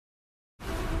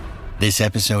This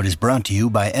episode is brought to you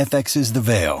by FX's The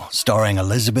Veil, starring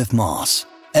Elizabeth Moss.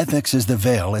 FX's The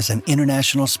Veil is an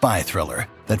international spy thriller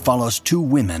that follows two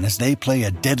women as they play a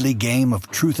deadly game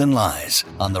of truth and lies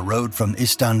on the road from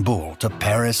Istanbul to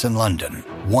Paris and London.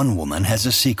 One woman has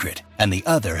a secret, and the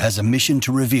other has a mission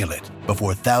to reveal it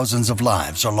before thousands of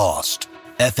lives are lost.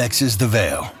 FX's The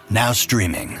Veil, now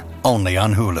streaming, only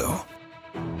on Hulu.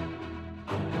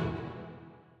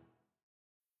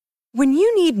 When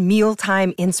you need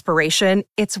mealtime inspiration,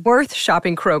 it's worth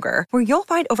shopping Kroger, where you'll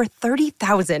find over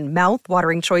 30,000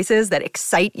 mouth-watering choices that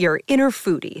excite your inner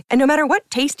foodie. And no matter what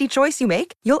tasty choice you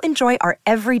make, you'll enjoy our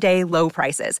everyday low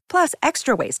prices, plus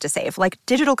extra ways to save, like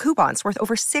digital coupons worth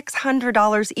over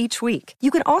 $600 each week. You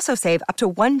can also save up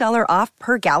to $1 off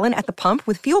per gallon at the pump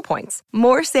with fuel points.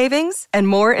 More savings and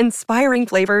more inspiring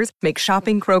flavors make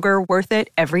shopping Kroger worth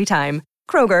it every time.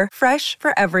 Kroger, fresh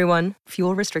for everyone.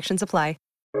 Fuel restrictions apply.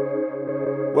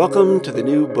 Welcome to the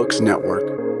New Books Network.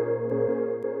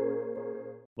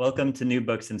 Welcome to New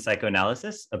Books in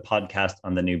Psychoanalysis, a podcast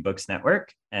on the New Books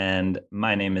Network. And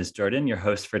my name is Jordan, your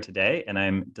host for today, and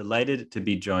I'm delighted to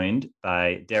be joined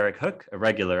by Derek Hook, a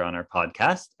regular on our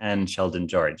podcast, and Sheldon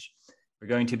George. We're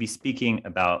going to be speaking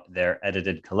about their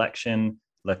edited collection,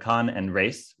 Lacan and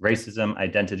Race, Racism,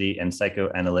 Identity, and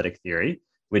Psychoanalytic Theory,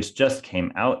 which just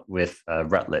came out with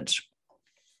Routledge.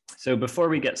 So before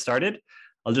we get started,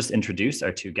 I'll just introduce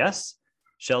our two guests.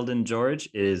 Sheldon George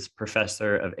is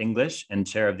professor of English and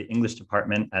chair of the English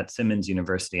department at Simmons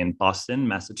University in Boston,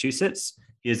 Massachusetts.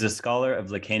 He is a scholar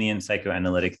of Lacanian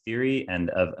psychoanalytic theory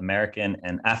and of American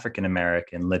and African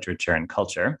American literature and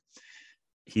culture.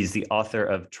 He's the author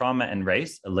of Trauma and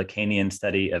Race, a Lacanian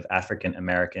study of African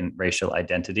American racial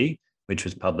identity, which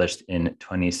was published in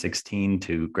 2016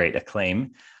 to great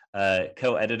acclaim.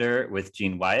 Co-editor with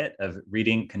Jean Wyatt of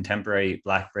Reading Contemporary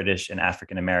Black, British, and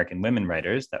African American Women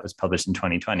Writers, that was published in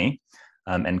 2020,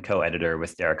 and co-editor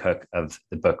with Derek Hook of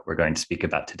the book we're going to speak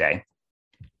about today.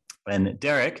 And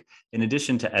Derek, in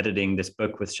addition to editing this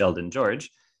book with Sheldon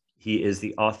George, he is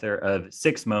the author of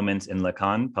 6 Moments in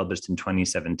Lacan, published in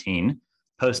 2017,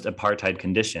 Post-Apartheid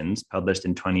Conditions, published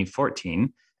in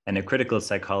 2014, and A Critical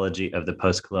Psychology of the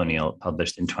Post-Colonial,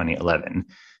 published in 2011.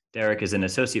 Derek is an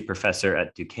associate professor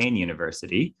at Duquesne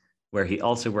University, where he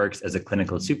also works as a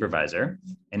clinical supervisor,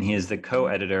 and he is the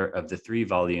co-editor of the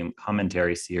 3-volume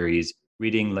commentary series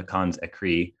Reading Lacan's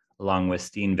Écrits, along with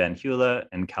Steen Van Hula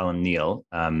and Callum Neal,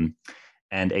 and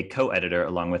a co-editor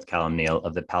along with Callum Neal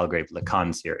of the Palgrave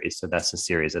Lacan series. So that's a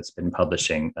series that's been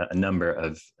publishing a number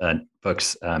of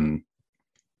books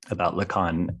about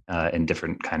Lacan in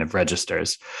different kind of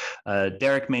registers.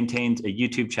 Derek maintains a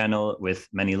YouTube channel with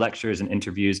many lectures and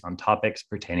interviews on topics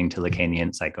pertaining to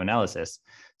Lacanian psychoanalysis.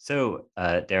 So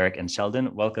Derek and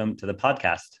Sheldon, welcome to the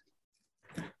podcast.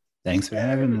 Thanks for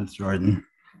having us, Jordan.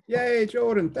 Yay,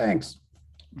 Jordan, thanks.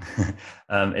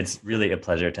 It's really a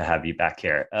pleasure to have you back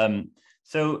here.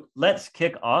 So let's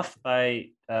kick off by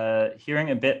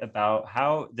hearing a bit about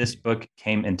how this book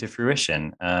came into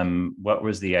fruition. What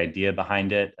was the idea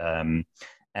behind it?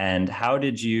 And how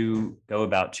did you go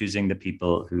about choosing the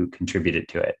people who contributed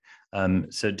to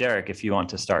it? So Derek, if you want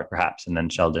to start perhaps, and then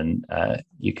Sheldon,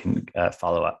 you can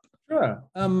follow up. Sure.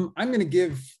 I'm going to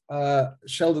give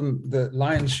Sheldon the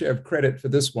lion's share of credit for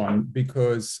this one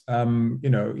because,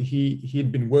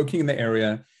 he'd been working in the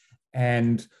area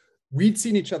and we'd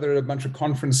seen each other at a bunch of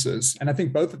conferences, and I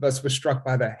think both of us were struck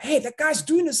by hey, that guy's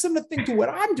doing a similar thing to what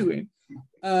I'm doing.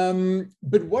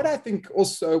 But what I think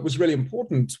also was really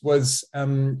important was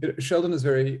Sheldon is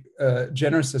very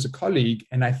generous as a colleague,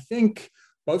 and I think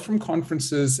both from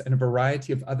conferences and a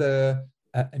variety of other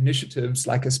initiatives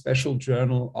like a special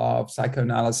journal of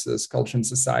psychoanalysis, culture and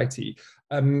society,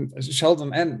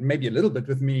 Sheldon, and maybe a little bit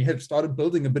with me, have started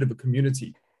building a bit of a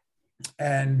community.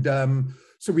 And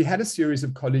so we had a series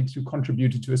of colleagues who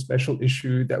contributed to a special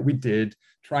issue that we did,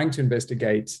 trying to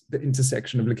investigate the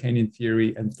intersection of Lacanian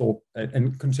theory and thought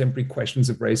and contemporary questions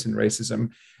of race and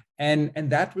racism. And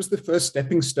that was the first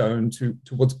stepping stone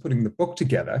towards putting the book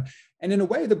together. And in a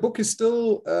way, the book is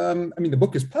still, the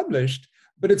book is published,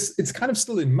 but it's kind of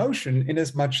still in motion in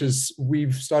as much as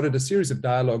we've started a series of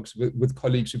dialogues with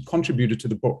colleagues who've contributed to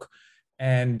the book.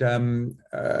 And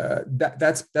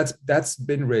that's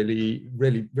been really,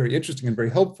 really very interesting and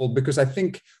very helpful, because I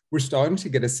think we're starting to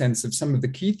get a sense of some of the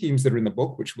key themes that are in the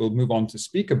book, which we'll move on to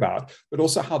speak about, but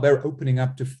also how they're opening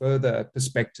up to further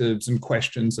perspectives and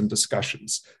questions and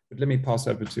discussions. But let me pass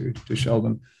over to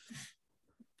Sheldon.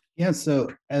 Yeah,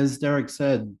 so as Derek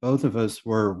said, both of us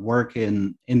were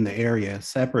working in the area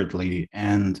separately,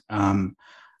 and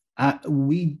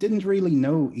we didn't really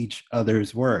know each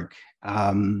other's work.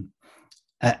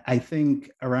 I think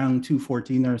around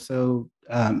 2014 or so,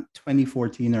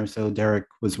 2014 or so, Derek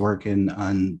was working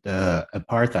on the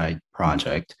Apartheid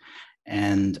Project.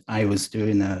 And I was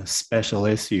doing a special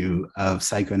issue of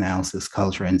Psychoanalysis,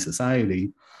 Culture, and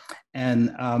Society.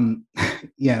 And,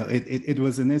 it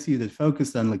was an issue that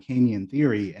focused on Lacanian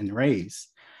theory and race.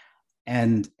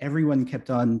 And everyone kept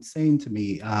on saying to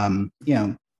me,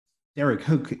 Derek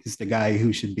Hook is the guy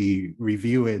who should be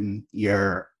reviewing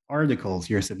your articles,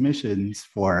 your submissions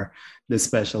for this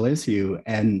special issue.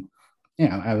 And,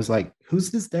 I was like,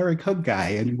 who's this Derek Hook guy?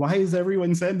 And why is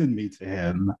everyone sending me to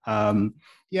him?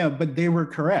 But they were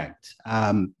correct.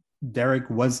 Derek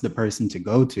was the person to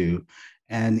go to.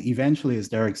 And eventually, as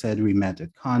Derek said, we met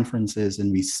at conferences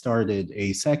and we started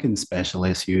a second special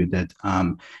issue that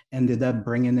ended up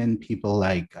bringing in people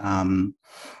like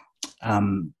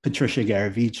Patricia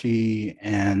Garavici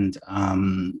and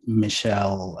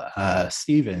Michelle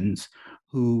Stevens,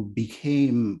 who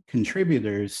became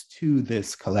contributors to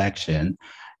this collection.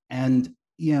 And,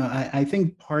 I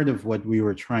think part of what we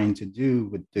were trying to do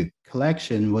with the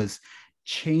collection was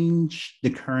change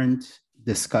the current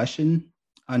discussion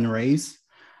on race.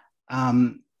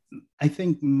 I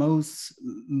think most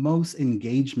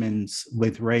engagements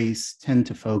with race tend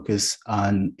to focus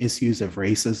on issues of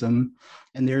racism,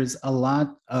 and there's a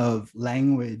lot of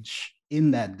language in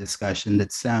that discussion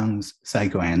that sounds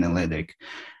psychoanalytic.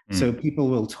 So people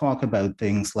will talk about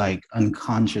things like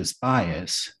unconscious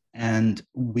bias, and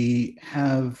we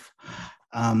have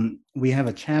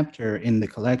a chapter in the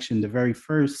collection. The very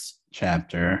first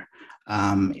chapter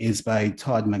is by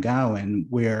Todd McGowan,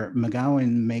 where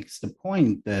McGowan makes the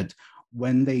point that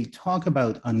when they talk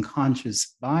about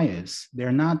unconscious bias,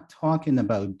 they're not talking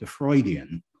about the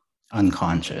Freudian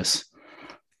unconscious.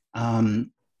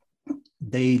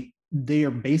 They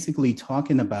are basically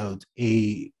talking about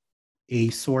a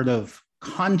sort of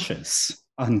conscious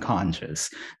unconscious.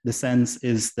 The sense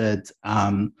is that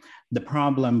the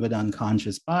problem with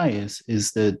unconscious bias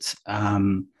is that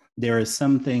there is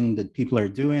something that people are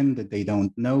doing that they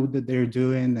don't know that they're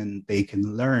doing, and they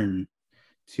can learn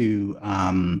to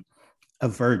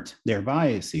avert their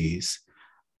biases.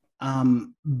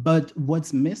 But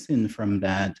what's missing from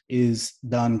that is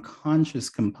the unconscious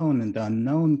component, the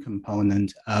unknown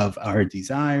component of our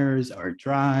desires, our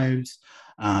drives,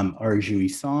 our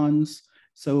jouissance.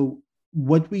 So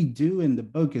what we do in the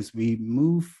book is we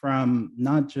move from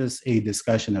not just a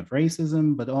discussion of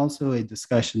racism, but also a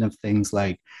discussion of things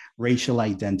like racial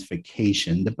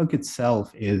identification. The book itself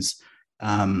is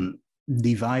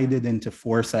divided into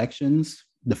 4 sections.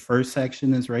 The first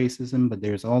section is racism, but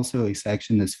there's also a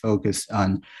section that's focused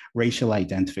on racial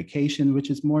identification, which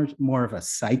is more of a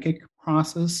psychic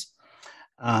process,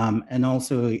 and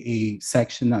also a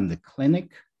section on the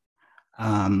clinic.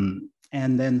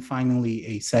 And then finally,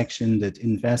 a section that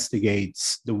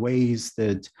investigates the ways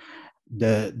that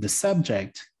the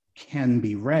subject can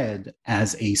be read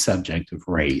as a subject of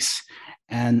race.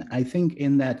 And I think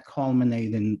in that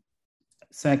culminating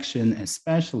section,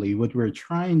 especially, what we're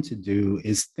trying to do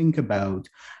is think about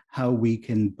how we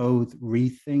can both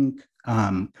rethink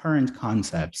current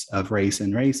concepts of race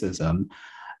and racism,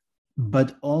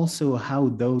 but also how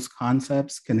those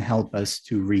concepts can help us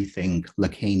to rethink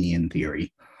Lacanian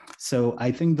theory. So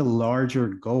I think the larger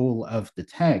goal of the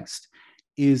text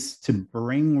is to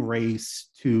bring race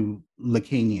to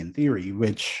Lacanian theory,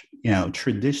 which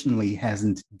traditionally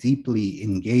hasn't deeply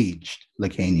engaged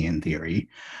Lacanian theory,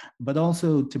 but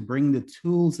also to bring the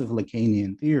tools of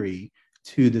Lacanian theory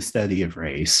to the study of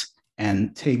race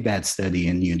and take that study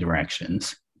in new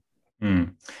directions.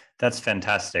 That's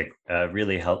fantastic.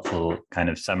 Really helpful kind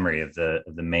of summary of the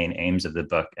main aims of the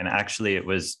book. And actually, it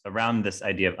was around this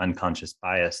idea of unconscious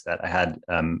bias that I had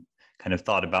kind of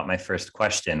thought about my first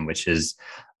question, which is,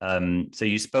 so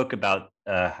you spoke about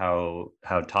how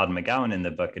Todd McGowan in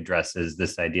the book addresses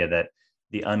this idea that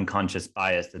the unconscious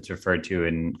bias that's referred to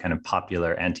in kind of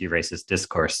popular anti-racist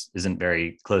discourse isn't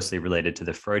very closely related to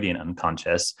the Freudian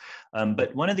unconscious.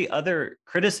 But one of the other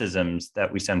criticisms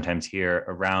that we sometimes hear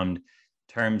around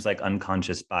terms like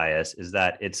unconscious bias is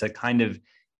that it's a kind of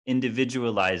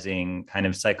individualizing kind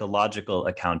of psychological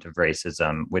account of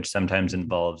racism, which sometimes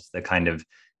involves the kind of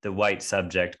the white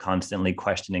subject constantly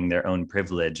questioning their own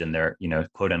privilege and their,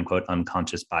 quote unquote,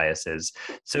 unconscious biases.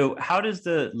 So how does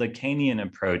the Lacanian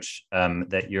approach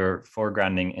that you're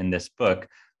foregrounding in this book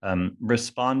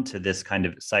respond to this kind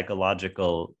of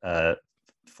psychological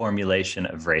formulation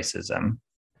of racism?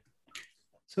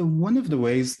 So one of the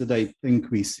ways that I think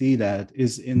we see that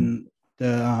is in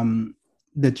the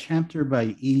chapter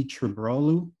by E.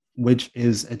 Tribrolu, which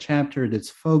is a chapter that's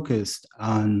focused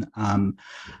on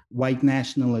white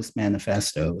nationalist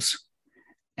manifestos.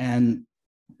 And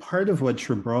part of what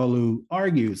Chibroglou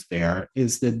argues there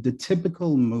is that the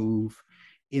typical move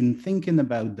in thinking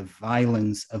about the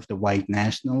violence of the white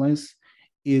nationalists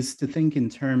is to think in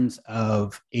terms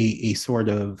of a sort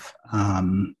of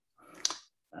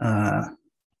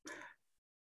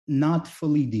not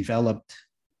fully developed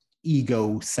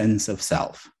ego sense of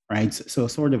self, right? So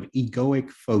sort of egoic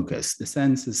focus. The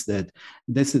sense is that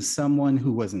this is someone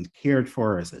who wasn't cared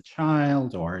for as a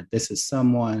child, or this is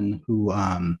someone who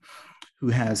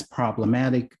has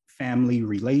problematic family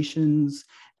relations,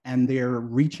 and they're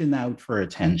reaching out for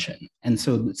attention. And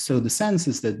so the sense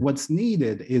is that what's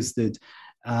needed is that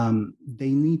they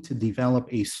need to develop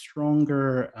a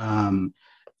stronger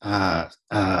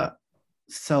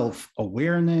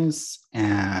self-awareness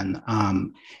and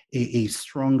a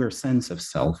stronger sense of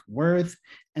self-worth.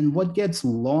 And what gets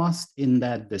lost in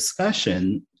that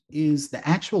discussion is the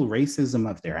actual racism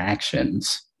of their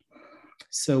actions.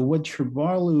 So what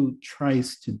Chibroglou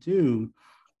tries to do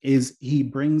is he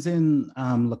brings in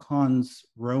Lacan's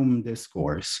Rome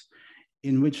discourse,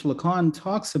 in which Lacan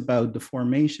talks about the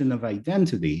formation of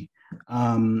identity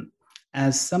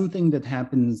as something that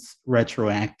happens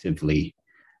retroactively.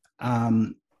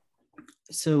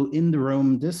 So in the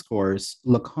Rome discourse,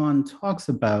 Lacan talks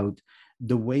about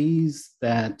the ways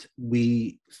that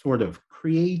we sort of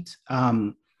create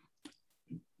a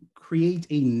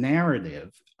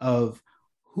narrative of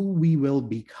who we will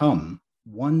become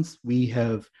once we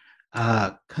have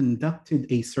conducted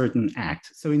a certain act.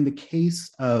 So in the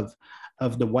case of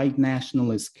the white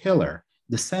nationalist killer,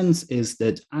 the sense is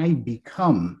that I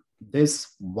become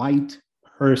this white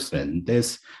person,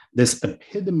 this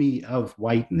epitome of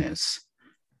whiteness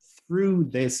through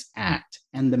this act.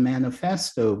 And the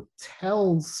manifesto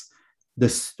tells the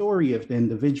story of the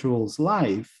individual's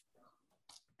life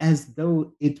as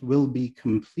though it will be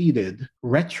completed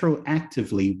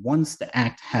retroactively once the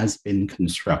act has been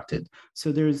constructed.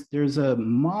 So there's a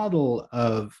model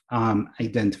of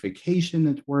identification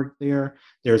at work there.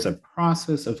 There's a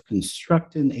process of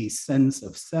constructing a sense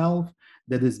of self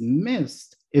that is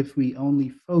missed if we only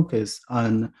focus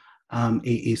on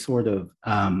a sort of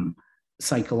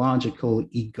psychological,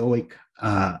 egoic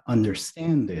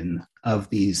understanding of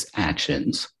these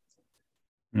actions.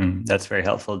 That's very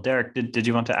helpful. Derek, did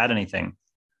you want to add anything?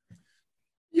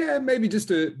 Yeah, maybe just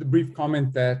the brief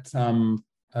comment that,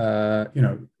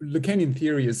 Lacanian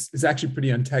theory is actually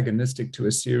pretty antagonistic to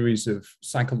a series of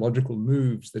psychological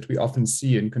moves that we often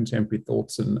see in contemporary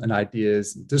thoughts and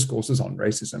ideas and discourses on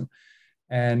racism.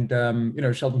 And,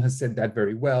 Sheldon has said that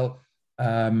very well.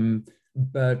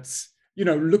 But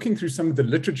looking through some of the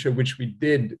literature, which we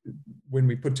did when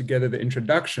we put together the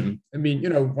introduction, I mean,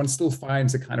 one still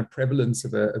finds a kind of prevalence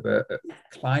of a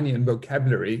Kleinian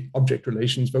vocabulary, object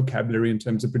relations vocabulary in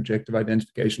terms of projective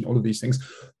identification, all of these things,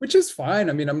 which is fine.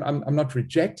 I mean, I'm not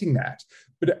rejecting that.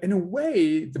 But in a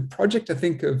way, the project, I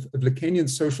think, of Lacanian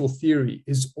social theory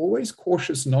is always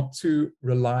cautious not to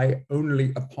rely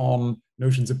only upon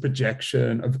notions of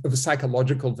projection, of a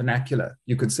psychological vernacular,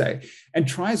 you could say, and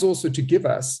tries also to give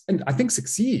us, and I think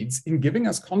succeeds in giving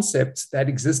us concepts that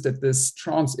exist at this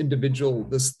trans-individual,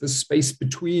 this space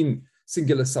between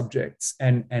singular subjects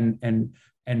and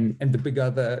the big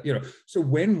other, So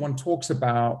when one talks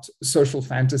about social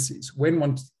fantasies, when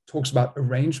one talks about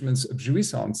arrangements of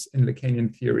jouissance in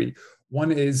Lacanian theory,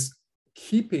 one is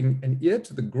keeping an ear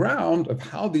to the ground of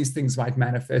how these things might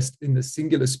manifest in the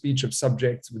singular speech of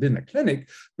subjects within the clinic,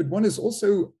 but one is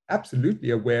also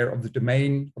absolutely aware of the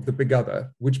domain of the big other,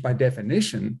 which by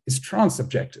definition is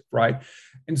trans-subjective, right?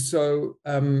 And so,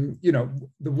 the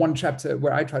one chapter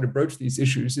where I try to broach these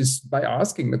issues is by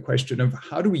asking the question of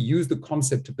how do we use the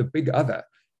concept of the big other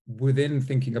within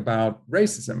thinking about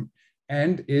racism?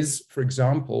 And is, for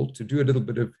example, to do a little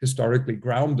bit of historically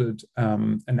grounded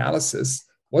analysis,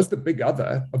 was the big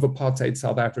other of apartheid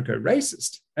South Africa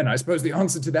racist? And I suppose the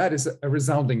answer to that is a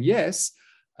resounding yes.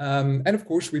 And of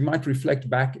course, we might reflect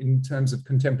back in terms of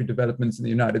contemporary developments in the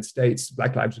United States,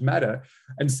 Black Lives Matter,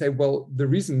 and say, well, the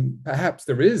reason perhaps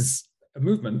there is a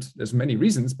movement, there's many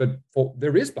reasons, but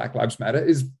there is Black Lives Matter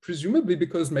is presumably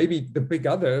because maybe the big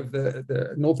other of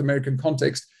the North American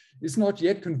context is not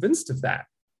yet convinced of that,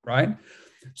 right?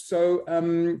 So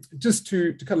just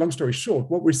to cut a long story short,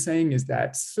 what we're saying is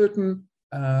that certain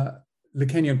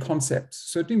Lacanian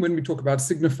concepts, certainly when we talk about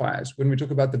signifiers, when we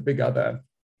talk about the big other,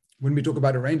 when we talk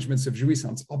about arrangements of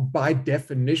jouissance, are by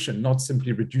definition not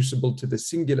simply reducible to the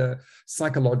singular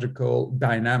psychological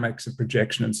dynamics of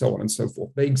projection and so on and so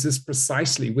forth. They exist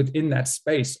precisely within that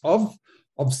space of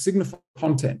signified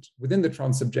content, within the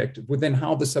transsubjective, within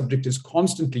how the subject is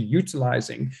constantly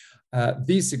utilizing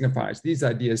these signifiers, these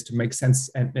ideas to make sense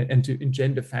and to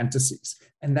engender fantasies.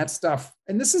 And that stuff,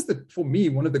 and this is, for me,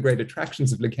 one of the great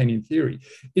attractions of Lacanian theory.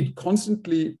 It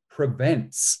constantly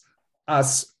prevents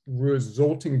us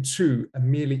resorting to a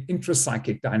merely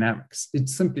intrapsychic dynamics. It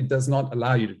simply does not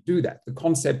allow you to do that. The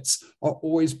concepts are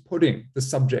always putting the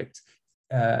subject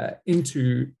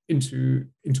into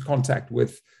contact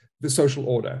with the social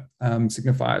order,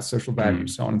 signifiers, social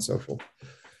values, so on and so forth.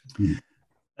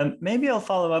 Maybe I'll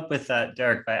follow up with that,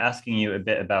 Derek, by asking you a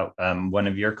bit about one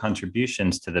of your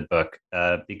contributions to the book,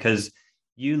 because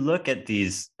you look at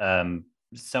these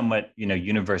somewhat,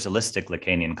 universalistic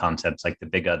Lacanian concepts like the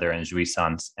big other and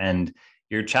jouissance, and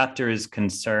your chapter is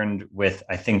concerned with,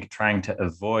 I think, trying to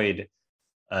avoid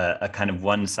a kind of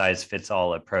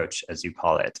one-size-fits-all approach, as you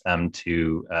call it,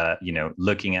 to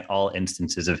looking at all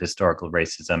instances of historical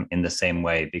racism in the same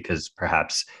way, because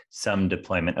perhaps some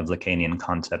deployment of Lacanian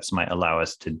concepts might allow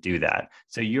us to do that.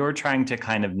 So you're trying to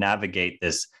kind of navigate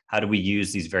this. How do we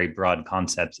use these very broad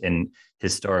concepts in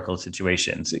historical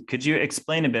situations? Could you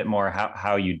explain a bit more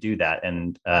how you do that?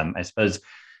 And I suppose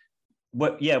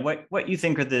what you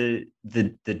think are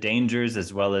the dangers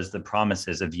as well as the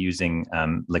promises of using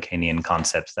Lacanian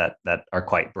concepts that are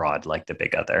quite broad, like the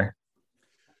big other?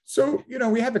 So,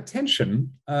 we have a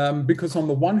tension because on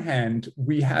the one hand,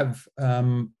 we have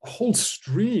a whole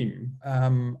stream,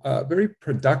 a very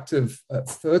productive,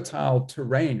 fertile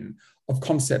terrain of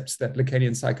concepts that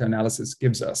Lacanian psychoanalysis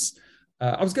gives us.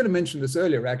 I was going to mention this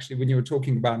earlier, actually, when you were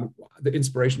talking about the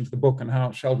inspiration for the book and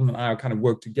how Sheldon and I kind of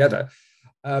work together.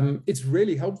 It's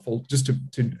really helpful, just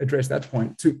to address that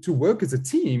point, to work as a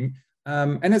team,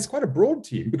 and it's quite a broad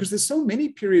team, because there's so many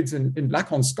periods in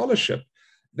Lacan scholarship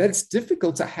that it's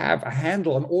difficult to have a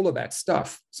handle on all of that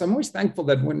stuff. So I'm always thankful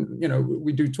that when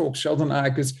we do talk, Sheldon and I,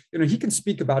 because he can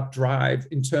speak about drive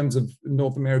in terms of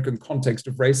North American context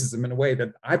of racism in a way that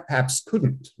I perhaps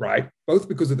couldn't, right? Both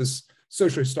because of this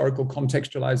socio-historical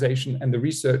contextualization and the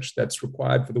research that's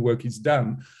required for the work he's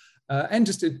done. And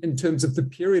just in terms of the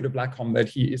period of Lacan that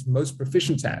he is most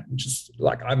proficient at, which is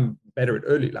like I'm better at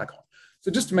early Lacan.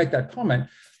 So just to make that comment.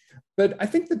 But I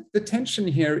think that the tension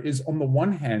here is, on the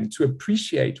one hand, to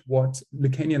appreciate what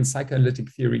Lacanian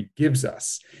psychoanalytic theory gives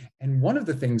us. And one of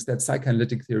the things that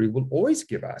psychoanalytic theory will always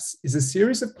give us is a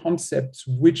series of concepts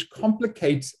which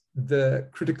complicate the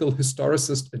critical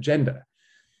historicist agenda.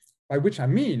 By which I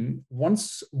mean,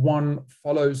 once one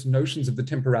follows notions of the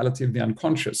temporality of the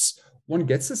unconscious, one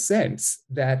gets a sense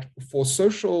that for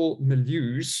social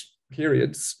milieus,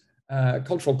 periods,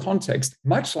 cultural context,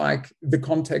 much like the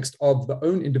context of the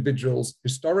own individual's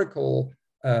historical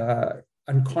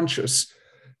unconscious,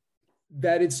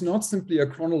 that it's not simply a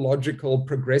chronological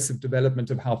progressive development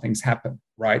of how things happen,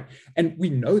 right? And we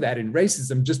know that in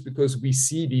racism just because we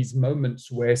see these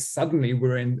moments where suddenly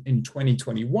we're in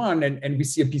 2021 and we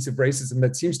see a piece of racism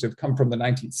that seems to have come from the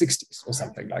 1960s or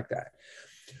something like that.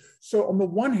 So on the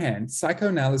one hand,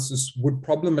 psychoanalysis would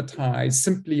problematize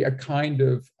simply a kind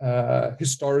of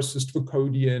historicist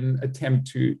Foucauldian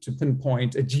attempt to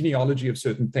pinpoint a genealogy of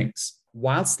certain things,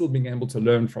 while still being able to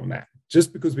learn from that.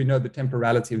 Just because we know the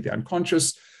temporality of the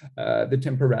unconscious, the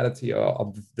temporality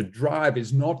of the drive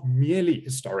is not merely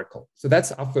historical. So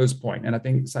that's our first point. And I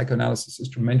think psychoanalysis is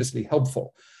tremendously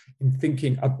helpful in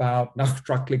thinking about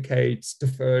Nachtraglichkeit,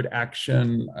 deferred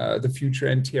action, the future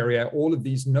anterior, all of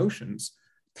these notions,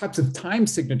 types of time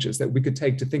signatures that we could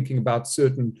take to thinking about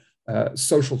certain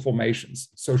social formations,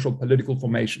 social political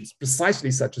formations,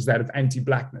 precisely such as that of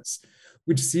anti-Blackness,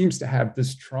 which seems to have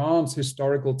this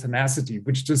trans-historical tenacity,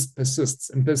 which just persists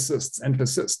and persists and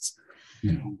persists.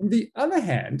 On the other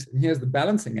hand, and here's the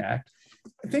balancing act,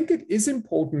 I think it is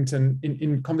important, and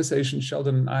in conversations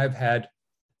Sheldon and I have had,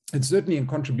 and certainly in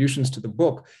contributions to the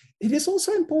book, it is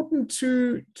also important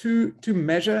to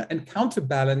measure and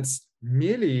counterbalance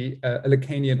merely a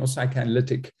Lacanian or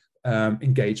psychoanalytic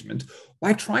engagement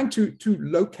by trying to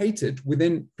locate it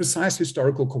within precise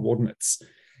historical coordinates.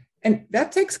 And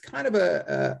that takes kind of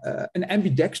an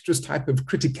ambidextrous type of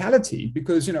criticality,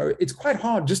 because it's quite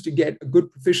hard just to get a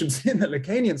good proficiency in the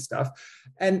Lacanian stuff,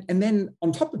 and then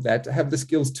on top of that to have the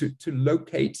skills to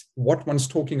locate what one's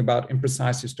talking about in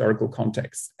precise historical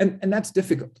context, and that's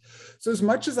difficult. So as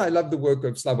much as I love the work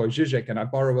of Slavoj Žižek and I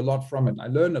borrow a lot from it and I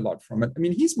learn a lot from it, I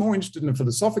mean, he's more interested in a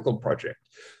philosophical project.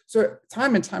 So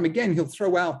time and time again, he'll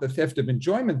throw out the theft of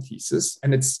enjoyment thesis,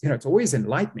 and it's always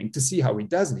enlightening to see how he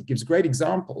does it. He gives great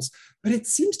examples. But it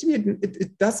seems to me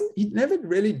it doesn't, he never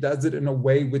really does it in a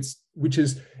way which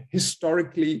is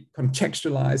historically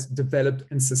contextualized, developed,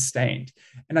 and sustained.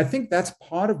 And I think that's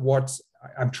part of what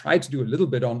I've tried to do a little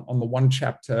bit on the one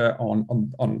chapter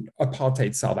on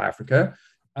apartheid South Africa,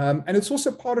 And it's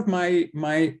also part of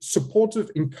my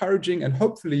supportive, encouraging, and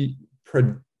hopefully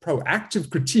proactive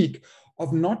critique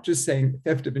of not just saying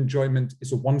theft of enjoyment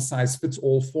is a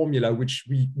one-size-fits-all formula, which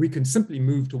we can simply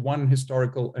move to one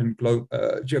historical and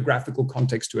geographical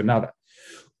context to another.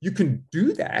 You can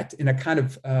do that in a kind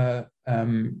of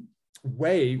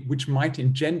way which might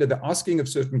engender the asking of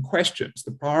certain questions, the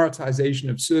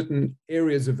prioritization of certain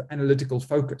areas of analytical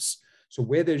focus. So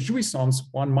where there's jouissance,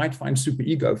 one might find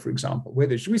superego, for example. Where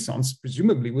there's jouissance,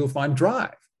 presumably we'll find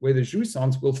drive. Where there's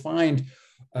jouissance, we'll find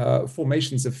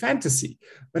formations of fantasy.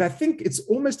 But I think it's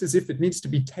almost as if it needs to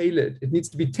be tailored, it needs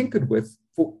to be tinkered with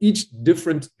for each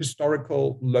different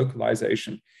historical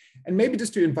localization. And maybe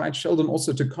just to invite Sheldon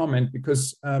also to comment,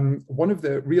 because one of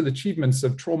the real achievements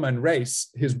of Trauma and Race,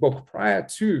 his book prior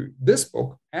to this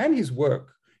book and his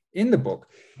work in the book,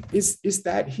 is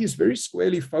that he is very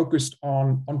squarely focused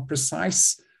on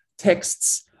precise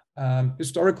texts,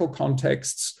 historical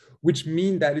contexts, which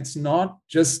mean that it's not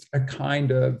just a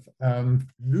kind of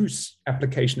loose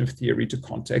application of theory to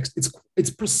context. It's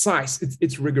precise,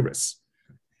 it's rigorous.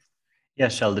 Yeah,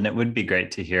 Sheldon, it would be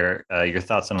great to hear your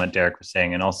thoughts on what Derek was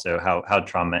saying, and also how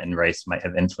trauma and race might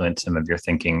have influenced some of your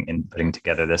thinking in putting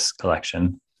together this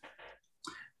collection.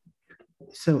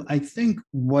 So I think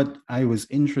what I was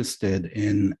interested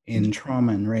in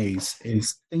Trauma and Race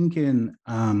is thinking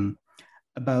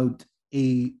about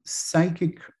a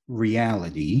psychic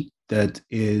reality that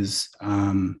is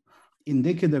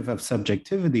indicative of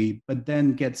subjectivity, but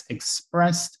then gets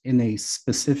expressed in a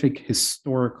specific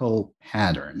historical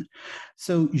pattern.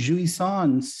 So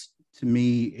jouissance, to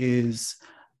me, is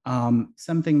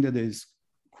something that is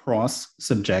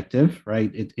cross-subjective,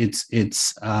 right?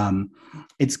 It's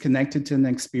connected to an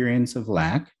experience of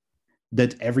lack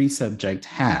that every subject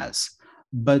has.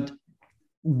 But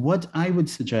what I would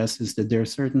suggest is that there are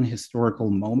certain historical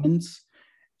moments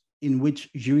in which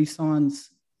jouissance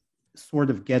sort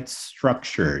of gets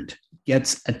structured,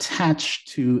 gets attached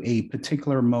to a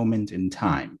particular moment in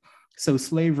time. So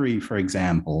slavery, for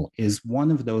example, is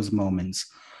one of those moments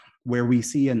where we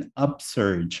see an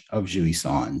upsurge of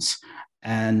jouissance,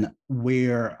 and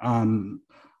where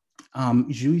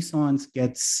jouissance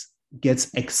gets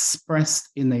expressed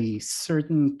in a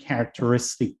certain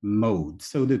characteristic mode,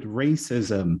 so that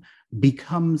racism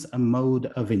becomes a mode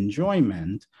of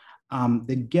enjoyment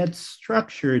that gets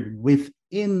structured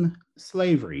within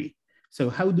slavery. So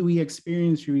how do we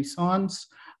experience jouissance?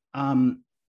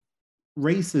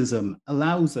 Racism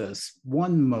allows us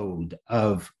one mode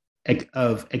of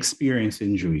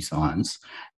experiencing jouissance,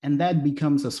 and that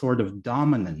becomes a sort of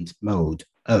dominant mode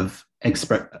of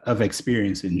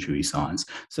experiencing jouissance.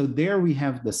 So there we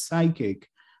have the psychic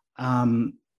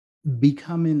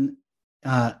becoming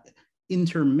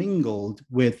intermingled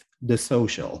with the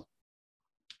social.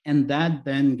 And that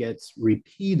then gets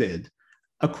repeated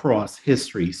across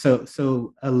history. So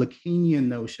a Lacanian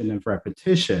notion of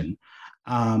repetition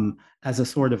as a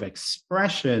sort of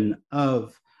expression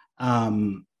of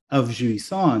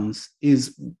jouissance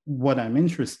is what I'm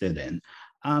interested in.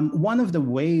 One of the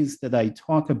ways that I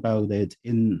talk about it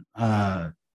in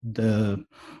the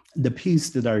piece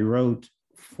that I wrote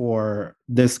for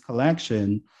this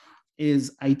collection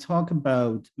is I talk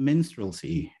about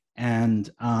minstrelsy and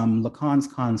Lacan's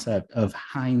concept of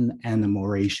hein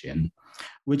enamoration,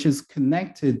 which is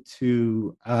connected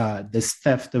to this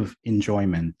theft of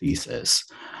enjoyment thesis.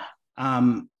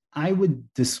 I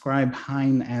would describe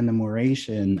hein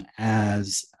enamoration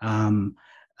as,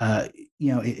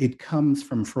 it comes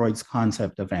from Freud's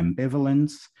concept of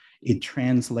ambivalence. It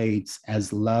translates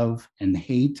as love and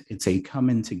hate. It's a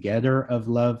coming together of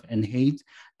love and hate.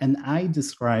 And I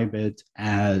describe it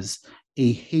as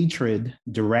a hatred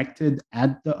directed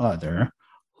at the other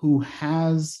who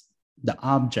has the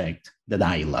object that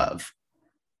I love.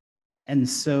 And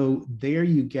so there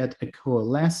you get a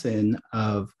coalescing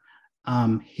of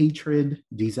hatred,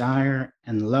 desire,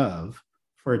 and love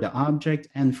for the object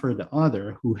and for the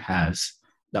other who has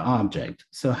the object.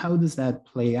 So how does that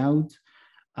play out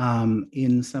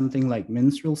in something like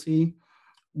minstrelsy?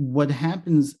 What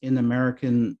happens in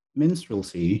American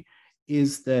minstrelsy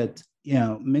is that,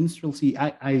 minstrelsy,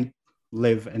 I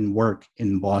live and work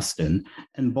in Boston,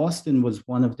 and Boston was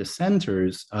one of the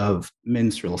centers of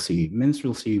minstrelsy.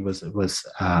 Minstrelsy was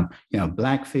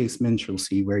blackface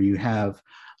minstrelsy, where you have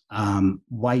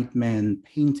white men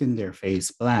painting their face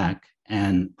black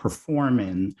and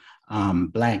performing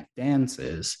black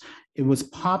dances. It was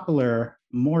popular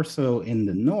more so in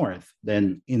the North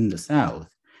than in the South.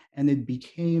 And it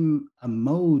became a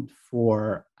mode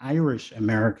for Irish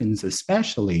Americans,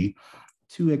 especially,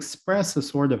 to express a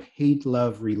sort of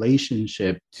hate-love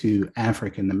relationship to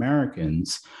African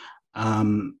Americans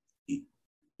the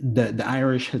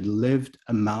Irish had lived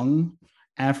among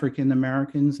African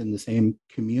Americans in the same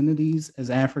communities as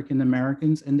African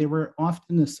Americans, and they were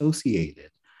often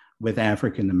associated with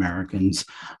African Americans.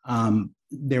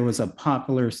 There was a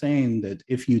popular saying that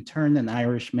if you turn an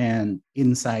Irish man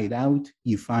inside out,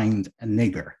 you find a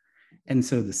nigger. And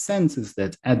so the sense is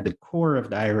that at the core of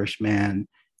the Irish man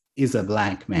is a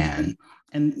Black man.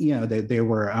 And, you know, there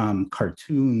were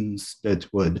cartoons that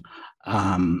would,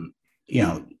 you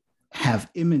know,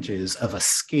 have images of a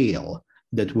scale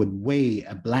that would weigh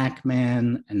a Black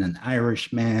man and an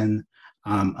Irish man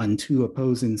on two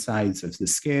opposing sides of the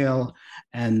scale.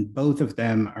 And both of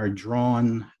them are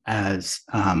drawn as,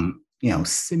 you know,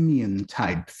 simian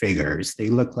type figures. They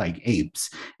look like apes,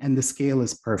 and the scale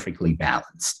is perfectly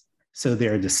balanced. So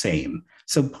they're the same.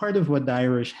 So part of what the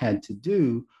Irish had to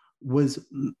do was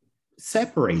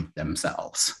separate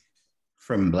themselves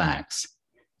from Blacks.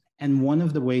 And one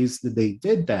of the ways that they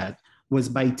did that was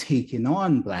by taking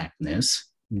on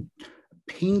Blackness,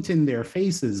 painting their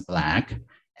faces Black,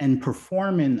 and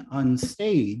performing on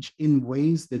stage in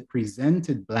ways that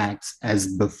presented Blacks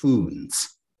as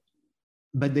buffoons.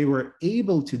 But they were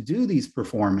able to do these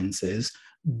performances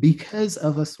because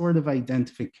of a sort of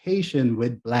identification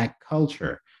with Black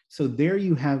culture. So there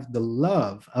you have the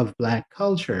love of Black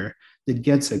culture that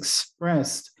gets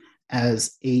expressed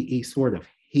as a sort of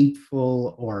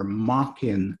hateful or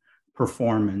mocking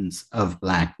performance of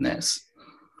Blackness.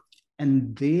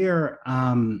 And there,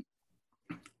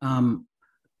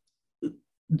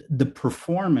 the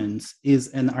performance is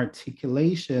an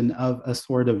articulation of a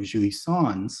sort of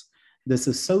jouissance that's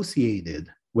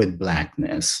associated with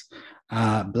Blackness.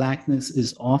 Blackness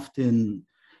is often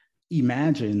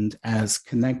imagined as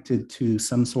connected to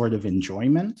some sort of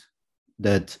enjoyment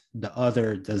that the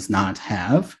other does not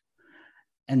have.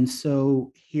 And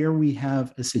so here we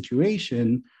have a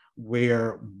situation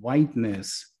where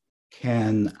whiteness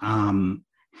can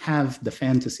have the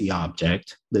fantasy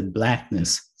object that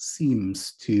Blackness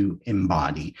seems to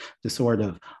embody, the sort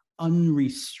of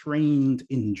unrestrained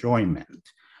enjoyment.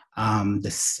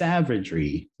 The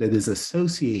savagery that is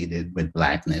associated with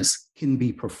Blackness can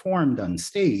be performed on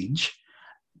stage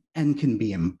and can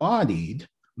be embodied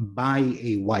by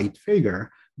a white figure,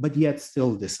 but yet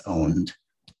still disowned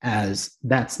as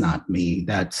that's not me,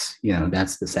 that's, you know,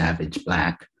 that's the savage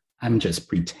Black. I'm just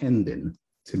pretending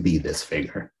to be this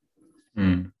figure.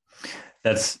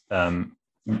 That's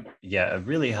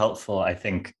really helpful. I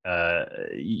think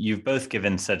you've both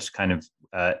given such kind of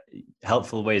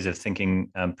helpful ways of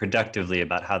thinking productively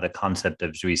about how the concept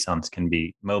of jouissance can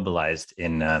be mobilized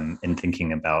in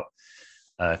thinking about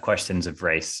questions of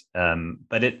race.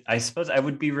 But I suppose I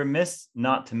would be remiss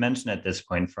not to mention at this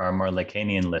point for our more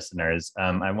Lacanian listeners,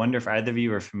 I wonder if either of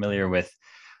you are familiar with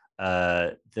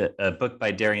a book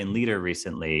by Darian Leader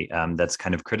recently that's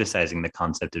kind of criticizing the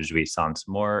concept of jouissance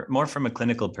more from a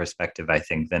clinical perspective, I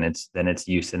think, than its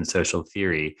use in social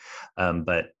theory,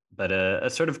 but a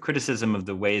sort of criticism of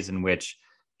the ways in which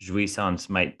jouissance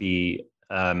might be,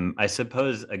 I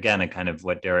suppose, again, a kind of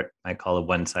what Derek might call a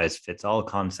one-size-fits-all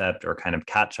concept, or kind of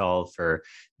catch-all for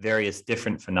various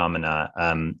different phenomena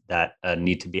that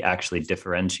need to be actually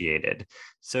differentiated.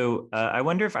 So I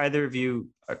wonder if either of you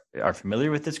are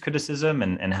familiar with this criticism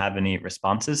and have any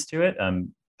responses to it,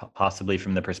 possibly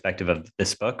from the perspective of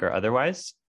this book or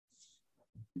otherwise.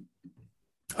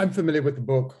 I'm familiar with the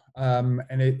book, and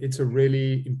it's a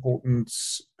really important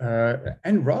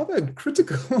and rather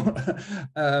critical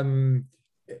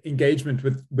engagement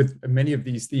with many of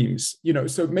these themes. You know,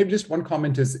 so maybe just one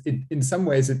comment is, in some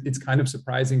ways, it's kind of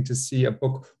surprising to see a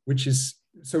book which is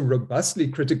so robustly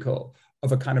critical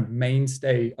of a kind of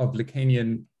mainstay of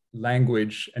Lacanian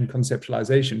language and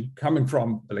conceptualization coming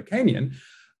from a Lacanian.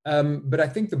 But I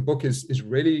think the book is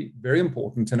really very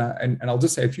important, and I'll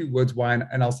just say a few words why,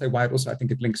 and I'll say why it also I think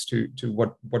it links to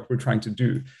what we're trying to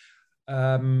do.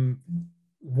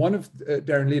 One of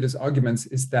Darren Leader's arguments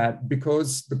is that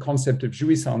because the concept of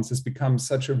jouissance has become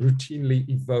such a routinely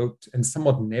evoked and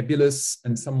somewhat nebulous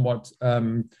and somewhat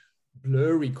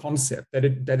blurry concept, that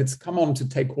it's come on to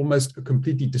take almost a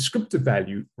completely descriptive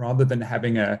value rather than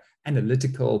having a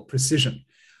analytical precision.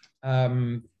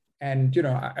 And, you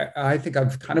know, I think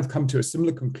I've kind of come to a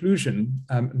similar conclusion,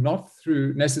 not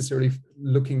through necessarily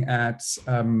looking at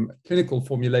clinical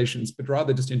formulations, but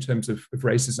rather just in terms of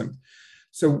racism.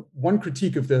 So one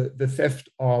critique of the theft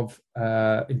of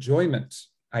enjoyment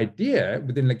idea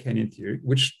within Lacanian theory,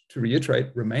 which, to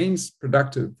reiterate, remains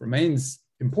productive, remains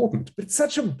important, but it's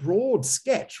such a broad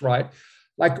sketch, right?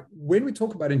 Like when we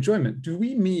talk about enjoyment, do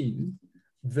we mean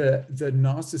the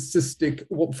narcissistic,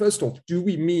 well, first off, do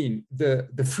we mean the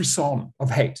frisson of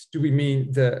hate? Do we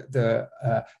mean the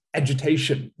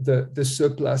agitation, the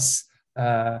surplus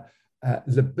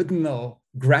libidinal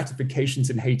gratifications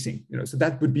in hating? So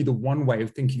that would be the one way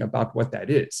of thinking about what that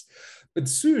is. But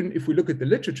soon, if we look at the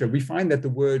literature, we find that the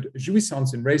word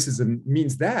jouissance in racism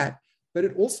means that, but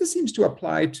it also seems to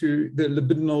apply to the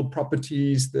libidinal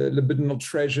properties, the libidinal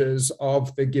treasures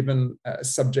of the given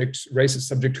racist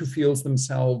subject who feels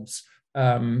themselves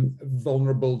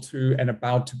vulnerable to and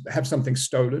about to have something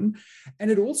stolen. And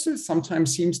it also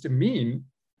sometimes seems to mean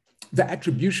the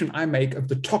attribution I make of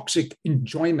the toxic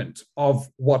enjoyment of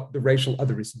what the racial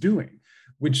other is doing,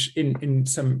 which in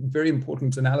some very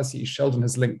important analyses, Sheldon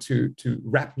has linked to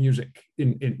rap music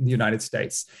in the United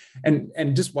States.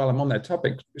 And just while I'm on that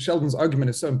topic, Sheldon's argument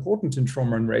is so important in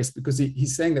Trauma and Race because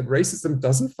he's saying that racism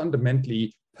doesn't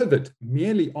fundamentally pivot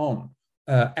merely on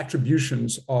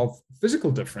attributions of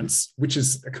physical difference, which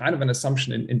is a kind of an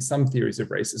assumption in some theories of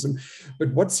racism.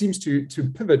 But what seems to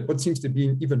pivot, what seems to be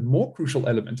an even more crucial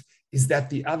element is that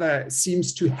the other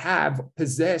seems to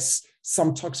possess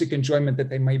some toxic enjoyment that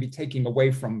they may be taking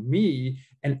away from me,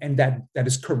 and that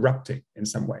is corrupting in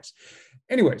some ways.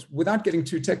 Anyways, without getting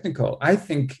too technical, I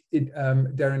think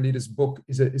Darren Leder's book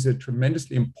is a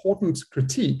tremendously important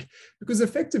critique because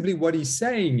effectively what he's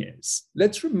saying is,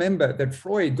 let's remember that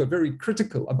Freud got very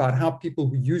critical about how people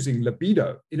were using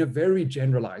libido in a very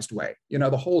generalized way.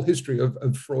 The whole history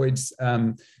of Freud's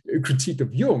critique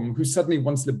of Jung, who suddenly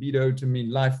wants libido to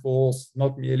mean life force,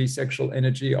 not merely sexual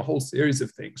energy, a whole series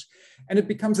of things. And it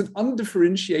becomes an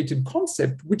undifferentiated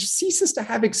concept which ceases to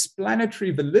have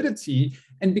explanatory validity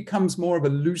and becomes more of a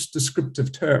loose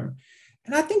descriptive term.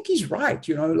 And I think he's right,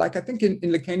 I think in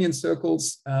Lacanian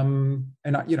circles, and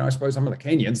I suppose I'm a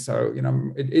Lacanian, so,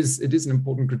 it is an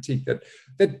important critique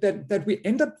that we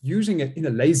end up using it in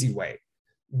a lazy way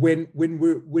when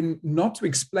not to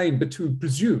explain, but to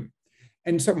presume.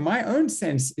 And so my own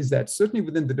sense is that certainly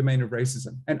within the domain of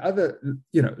racism and other,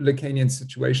 Lacanian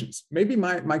situations, maybe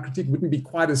my critique wouldn't be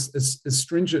quite as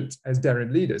stringent as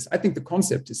Darren Leder's. I think the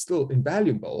concept is still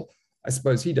invaluable. I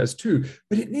suppose he does too,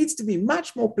 but it needs to be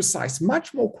much more precise,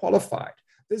 much more qualified.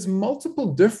 There's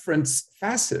multiple different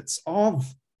facets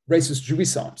of racist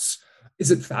jouissance. Is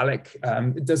it phallic?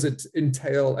 Does it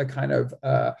entail a kind of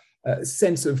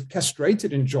sense of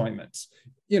castrated enjoyment?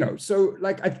 So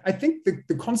I think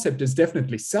the concept is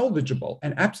definitely salvageable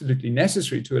and absolutely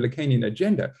necessary to a Lacanian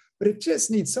agenda, but it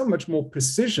just needs so much more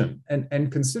precision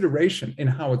and consideration in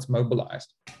how it's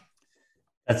mobilized.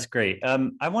 That's great.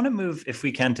 I want to move, if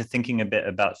we can, to thinking a bit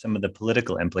about some of the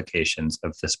political implications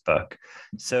of this book.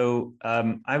 So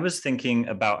I was thinking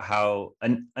about how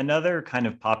another kind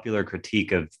of popular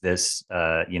critique of this,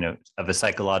 of a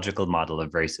psychological model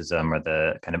of racism or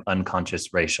the kind of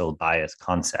unconscious racial bias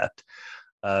concept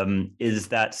is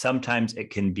that sometimes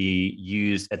it can be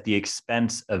used at the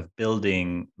expense of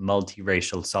building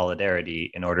multiracial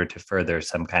solidarity in order to further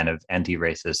some kind of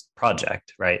anti-racist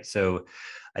project, right? So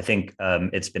I think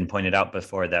it's been pointed out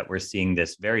before that we're seeing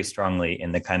this very strongly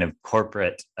in the kind of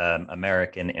corporate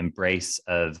American embrace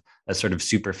of a sort of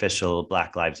superficial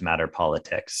Black Lives Matter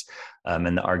politics.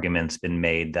 And the argument's been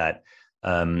made that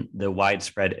the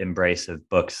widespread embrace of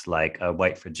books like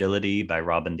White Fragility by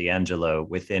Robin DiAngelo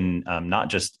within not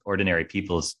just ordinary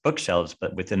people's bookshelves,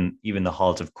 but within even the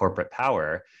halls of corporate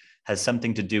power has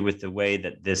something to do with the way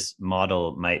that this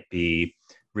model might be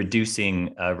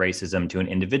reducing racism to an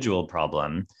individual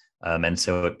problem. And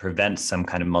so it prevents some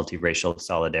kind of multiracial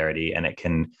solidarity, and it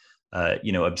can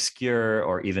obscure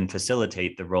or even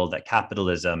facilitate the role that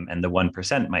capitalism and the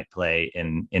 1% might play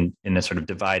in a sort of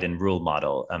divide and rule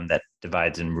model that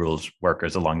divides and rules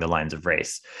workers along the lines of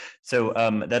race. So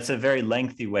that's a very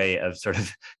lengthy way of sort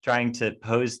of trying to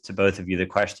pose to both of you the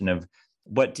question of,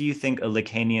 what do you think a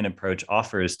Lacanian approach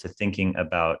offers to thinking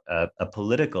about a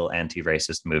political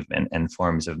anti-racist movement and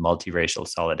forms of multiracial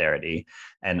solidarity?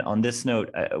 And on this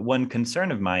note, one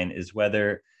concern of mine is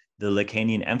whether the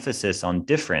Lacanian emphasis on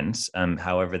difference,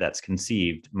 however that's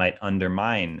conceived, might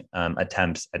undermine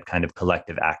attempts at kind of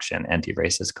collective action,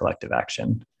 anti-racist collective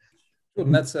action. Well,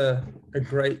 that's a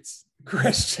great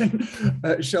question.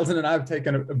 Sheldon and I have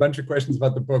taken a bunch of questions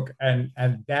about the book, and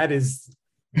that is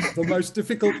the most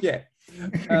difficult yet.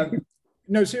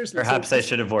 No, seriously. Perhaps I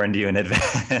should have warned you in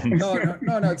advance. No,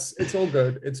 it's all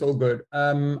good. It's all good.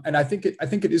 And I think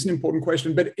it is an important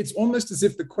question, but it's almost as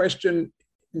if the question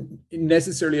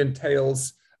necessarily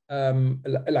entails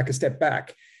like a step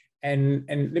back. And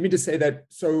let me just say that,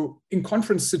 so in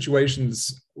conference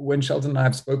situations, when Sheldon and I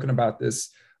have spoken about this,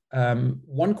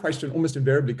 one question almost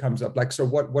invariably comes up, like, so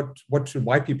what should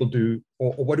white people do,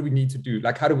 or what do we need to do?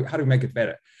 Like, how do we make it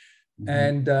better?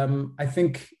 And I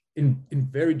think in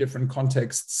very different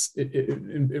contexts,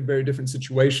 in very different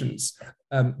situations,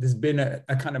 there's been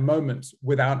a kind of moment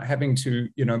without having to,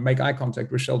 make eye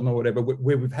contact with Sheldon or whatever,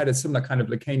 where we've had a similar kind of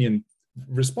Lacanian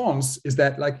response, is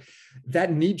that like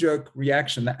that knee-jerk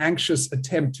reaction, the anxious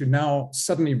attempt to now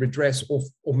suddenly redress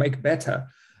or make better,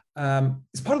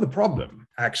 is part of the problem,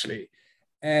 actually.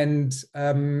 And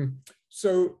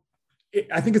so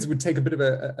I think it would take a bit of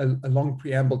a long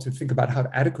preamble to think about how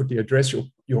to adequately address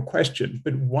your question.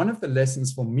 But one of the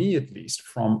lessons, for me at least,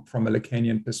 from a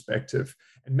Lacanian perspective,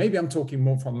 and maybe I'm talking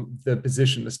more from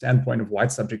the standpoint of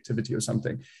white subjectivity or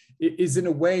something, is in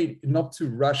a way not to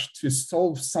rush to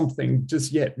solve something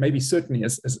just yet, maybe certainly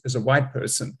as a white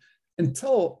person,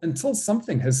 until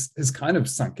something has kind of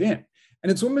sunk in.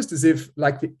 And it's almost as if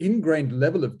like the ingrained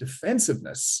level of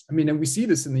defensiveness, I mean, and we see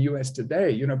this in the US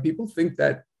today, people think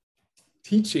that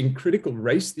teaching critical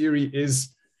race theory is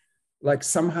like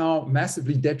somehow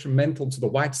massively detrimental to the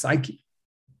white psyche.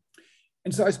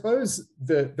 And so I suppose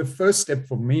the first step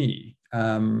for me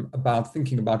about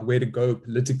thinking about where to go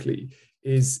politically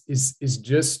is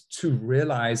just to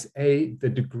realize,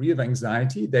 the degree of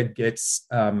anxiety that gets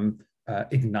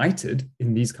ignited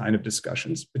in these kind of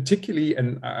discussions, particularly,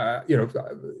 and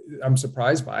I'm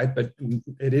surprised by it, but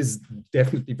it is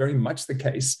definitely very much the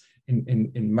case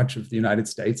in much of the United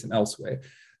States and elsewhere.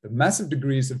 The massive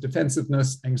degrees of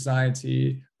defensiveness,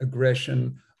 anxiety,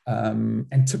 aggression,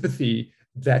 antipathy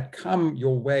that come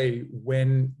your way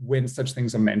when such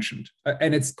things are mentioned.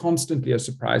 And it's constantly a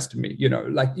surprise to me,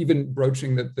 like even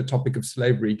broaching the topic of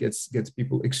slavery gets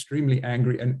people extremely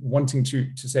angry and wanting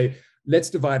to say, let's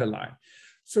divide a line.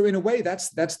 So in a way, that's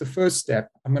the first step.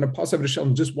 I'm going to pass over to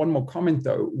Sheldon. Just one more comment,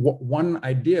 though. One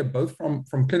idea, both from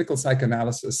clinical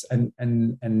psychoanalysis and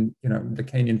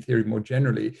Lacanian theory more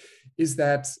generally, is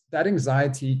that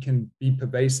anxiety can be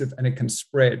pervasive and it can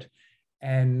spread.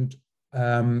 And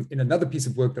in another piece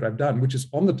of work that I've done, which is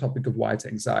on the topic of white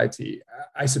anxiety,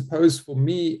 I suppose for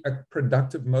me, a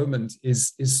productive moment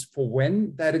is for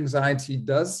when that anxiety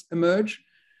does emerge.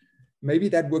 Maybe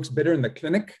that works better in the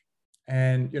clinic.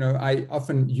 And, I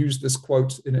often use this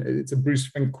quote, it's a Bruce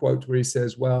Fink quote where he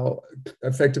says, well,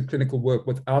 effective clinical work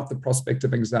without the prospect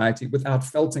of anxiety, without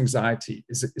felt anxiety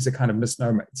is a kind of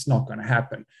misnomer. It's not going to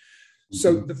happen. Mm-hmm.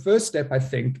 So the first step, I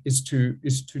think, is to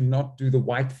not do the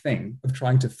white thing of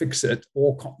trying to fix it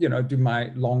or, do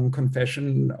my long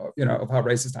confession, of how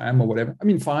racist I am or whatever. I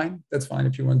mean, fine. That's fine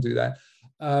if you want to do that.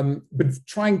 But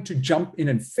trying to jump in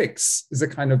and fix is a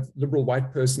kind of liberal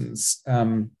white person's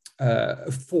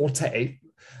forte.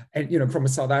 And, from a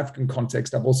South African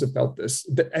context, I've also felt this,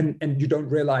 and you don't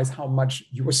realize how much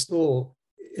you are still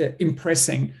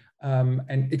impressing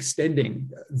and extending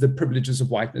the privileges of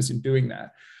whiteness in doing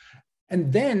that.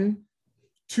 And then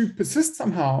to persist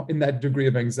somehow in that degree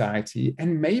of anxiety,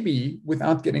 and maybe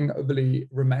without getting overly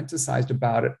romanticized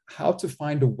about it, how to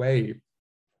find a way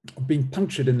of being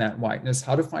punctured in that whiteness,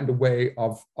 how to find a way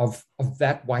of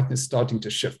that whiteness starting to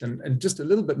shift. And just a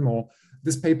little bit more,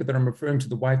 this paper that I'm referring to,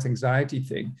 the white anxiety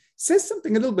thing, says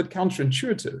something a little bit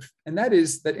counterintuitive. And that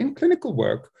is that in clinical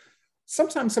work,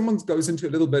 sometimes someone goes into a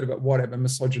little bit of a whatever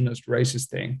misogynist, racist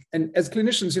thing. And as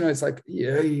clinicians, it's like,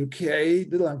 yeah, okay, a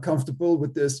little uncomfortable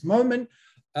with this moment.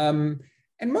 And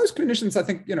most clinicians, I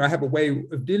think, have a way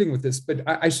of dealing with this, but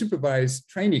I supervise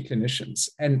trainee clinicians,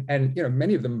 and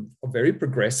many of them are very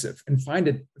progressive and find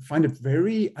it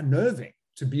very unnerving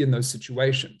to be in those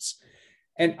situations.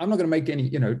 And I'm not going to make any,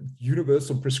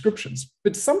 universal prescriptions,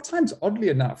 but sometimes, oddly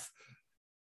enough,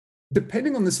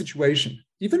 depending on the situation,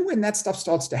 even when that stuff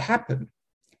starts to happen,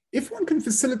 if one can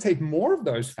facilitate more of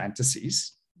those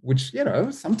fantasies, which,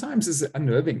 sometimes is an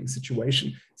unnerving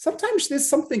situation, sometimes there's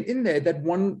something in there that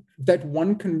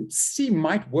one can see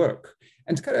might work.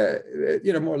 And to kind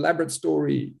of, more elaborate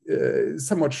story,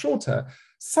 somewhat shorter,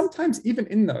 sometimes even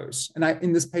in those, and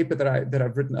in this paper that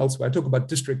I've written elsewhere, I talk about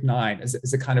District 9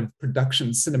 as a kind of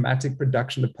cinematic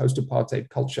production of post-apartheid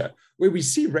culture, where we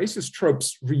see racist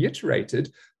tropes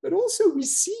reiterated, but also we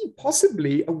see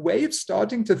possibly a way of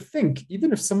starting to think,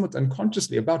 even if somewhat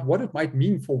unconsciously, about what it might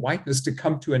mean for whiteness to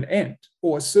come to an end,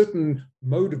 or a certain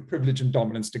mode of privilege and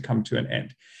dominance to come to an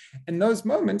end. And those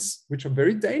moments, which are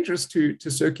very dangerous to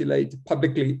circulate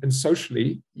publicly and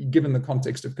socially, given the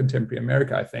context of contemporary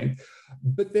America, I think,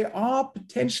 but there are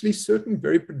potentially certain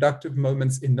very productive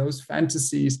moments in those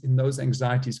fantasies, in those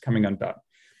anxieties coming undone.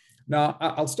 Now,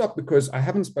 I'll stop because I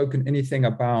haven't spoken anything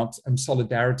about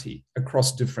solidarity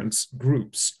across different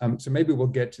groups. So maybe we'll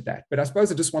get to that. But I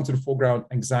suppose I just wanted to foreground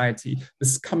anxiety,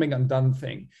 this coming undone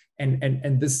thing,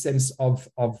 and this sense of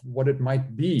what it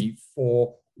might be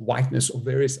for whiteness or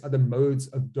various other modes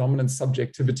of dominant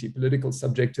subjectivity, political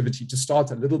subjectivity, to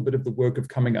start a little bit of the work of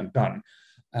coming undone.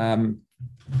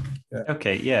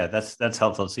 Okay, yeah, that's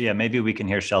helpful. So yeah, maybe we can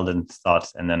hear Sheldon's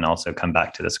thoughts and then also come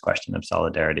back to this question of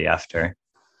solidarity after.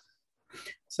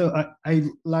 So I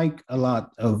like a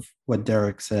lot of what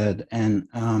Derek said, and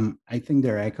I think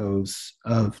there are echoes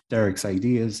of Derek's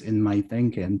ideas in my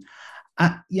thinking.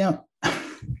 Yeah,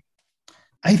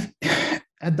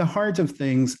 at the heart of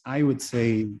things, I would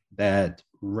say that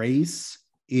race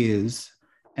is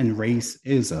and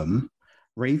racism,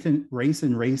 race and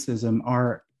racism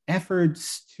are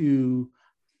efforts to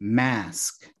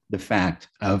mask the fact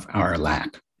of our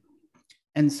lack.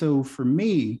 And so for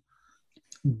me,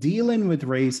 dealing with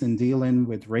race and dealing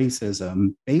with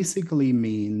racism basically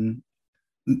means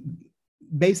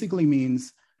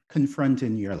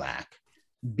confronting your lack,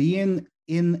 being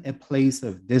in a place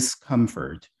of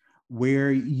discomfort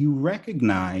where you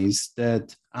recognize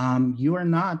that you are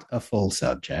not a full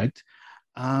subject.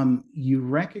 You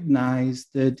recognize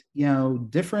that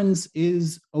difference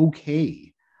is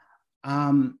okay,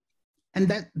 and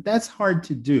that's hard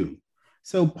to do.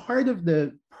 So part of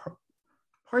the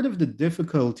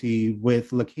difficulty with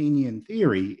Lacanian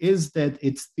theory is that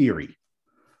it's theory,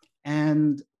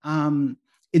 and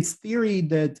it's theory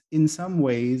that in some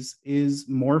ways is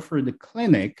more for the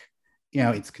clinic.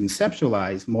 It's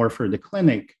conceptualized more for the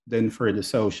clinic than for the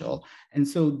social. And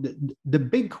so the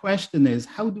big question is,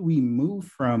 how do we move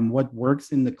from what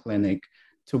works in the clinic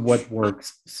to what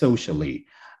works socially?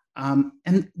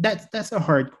 And that's a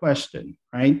hard question,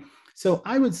 right? So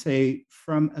I would say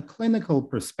from a clinical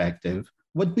perspective,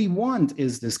 what we want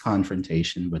is this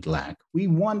confrontation with lack. We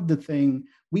want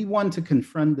to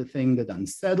confront the thing that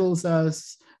unsettles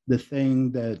us, the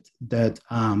thing that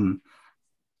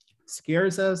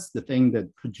scares us, the thing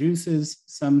that produces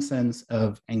some sense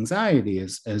of anxiety,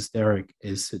 as Derek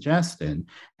is suggesting.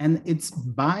 And it's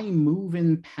by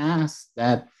moving past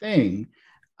that thing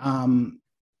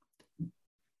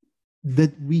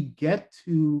that we get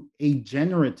to a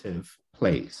generative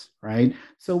place, right?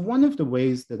 So one of the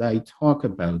ways that I talk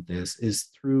about this is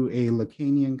through a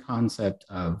Lacanian concept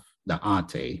of the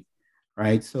ate,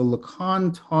 right? So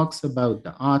Lacan talks about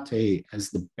the ate as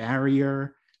the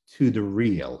barrier to the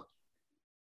real.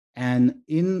 And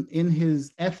in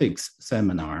his ethics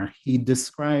seminar, he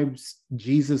describes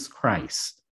Jesus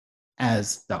Christ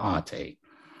as the ate,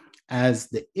 as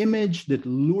the image that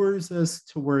lures us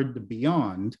toward the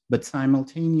beyond, but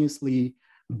simultaneously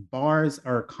bars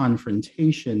our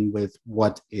confrontation with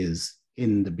what is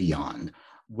in the beyond,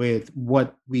 with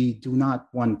what we do not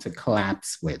want to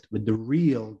collapse with the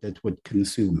real that would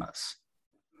consume us.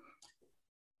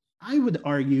 I would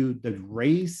argue that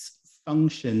race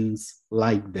functions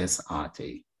like this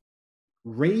ate.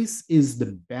 Race is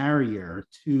the barrier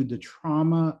to the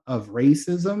trauma of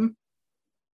racism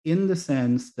in the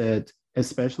sense that,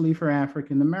 especially for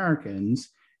African Americans,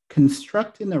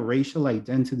 constructing a racial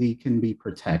identity can be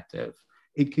protective.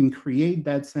 It can create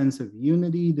that sense of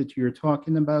unity that you're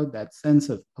talking about, that sense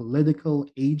of political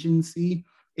agency.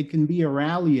 It can be a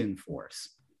rallying force.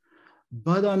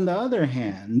 But on the other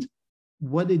hand,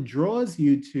 what it draws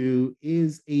you to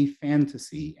is a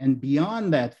fantasy. And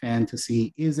beyond that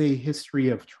fantasy is a history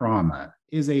of trauma,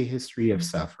 is a history of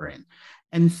suffering.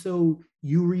 And so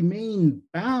you remain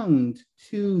bound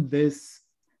to this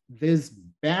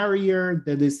barrier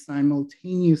that is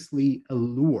simultaneously a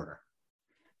lure.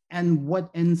 And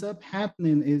what ends up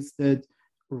happening is that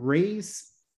race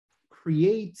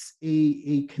creates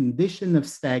a condition of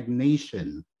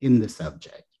stagnation in the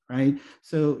subject. Right?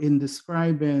 So in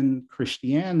describing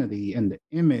Christianity and the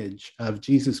image of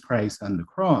Jesus Christ on the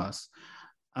cross,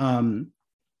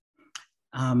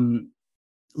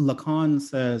 Lacan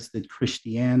says that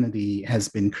Christianity has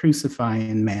been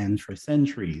crucifying man for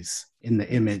centuries in the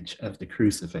image of the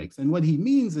crucifix. And what he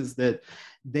means is that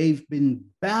they've been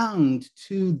bound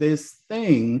to this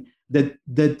thing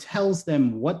that tells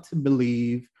them what to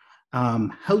believe,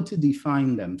 how to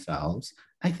define themselves.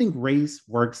 I think race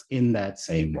works in that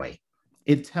same way.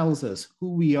 It tells us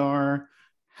who we are,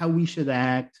 how we should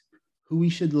act, who we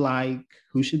should like,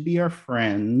 who should be our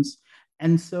friends.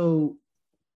 And so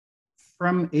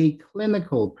from a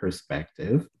clinical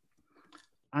perspective,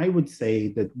 I would say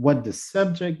that what the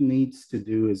subject needs to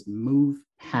do is move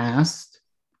past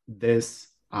this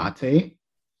ate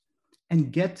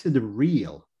and get to the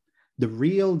real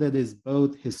that is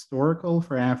both historical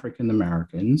for African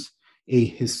Americans, a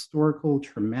historical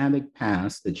traumatic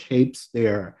past that shapes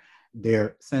their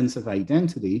sense of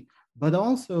identity, but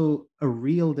also a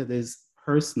real that is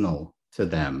personal to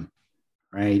them,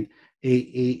 right?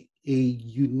 A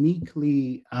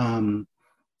uniquely,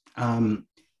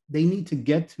 they need to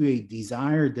get to a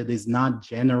desire that is not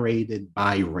generated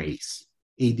by race,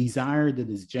 a desire that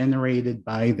is generated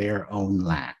by their own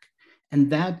lack. And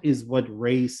that is what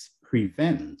race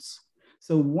prevents.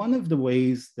 So one of the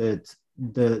ways that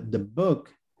the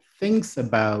book thinks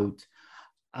about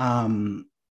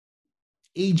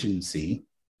agency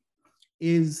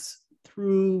is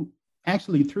through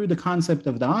the concept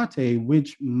of the Ate,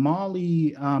 which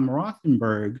Molly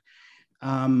Rothenberg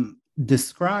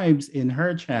describes in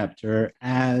her chapter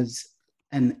as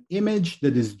an image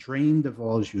that is drained of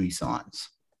all jouissance.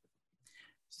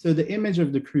 So the image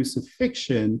of the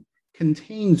crucifixion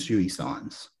contains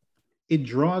jouissance. It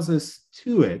draws us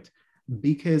to it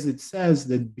because it says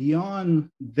that beyond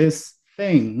this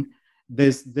thing,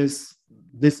 this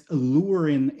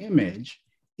alluring image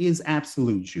is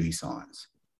absolute jouissance,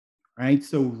 right?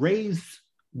 So race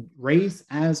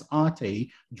as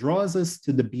Ate draws us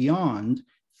to the beyond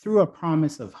through a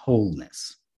promise of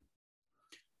wholeness.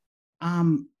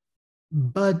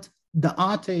 But the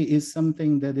Ate is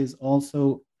something that is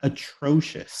also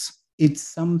atrocious. It's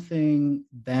something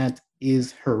that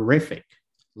is horrific,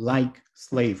 like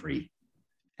slavery.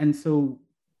 And so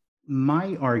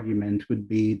my argument would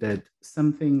be that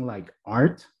something like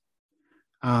art,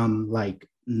 like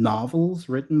novels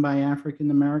written by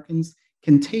African Americans,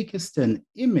 can take us to an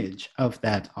image of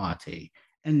that Ate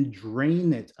and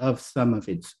drain it of some of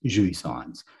its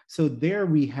jouissance. So there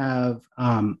we have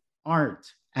art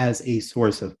as a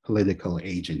source of political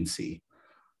agency.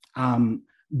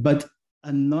 But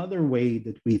another way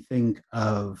that we think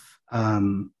of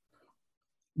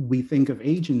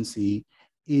agency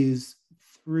is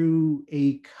through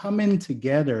a coming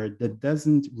together that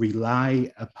doesn't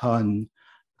rely upon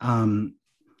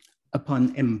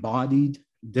embodied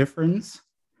difference,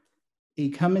 a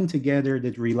coming together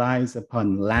that relies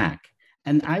upon lack.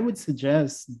 And I would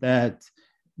suggest that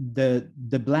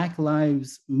the Black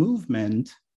Lives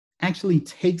Movement actually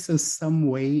takes us some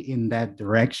way in that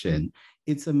direction.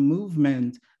 It's a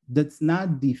movement that's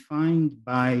not defined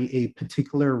by a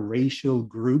particular racial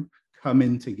group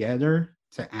coming together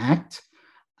to act.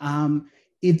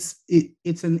 It's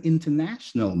an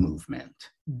international movement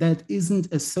that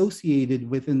isn't associated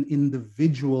with an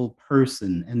individual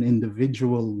person, an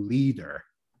individual leader.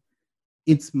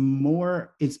 It's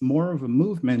more of a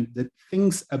movement that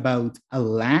thinks about a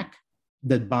lack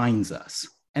that binds us.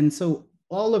 And so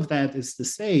all of that is to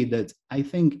say that I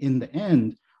think in the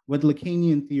end, what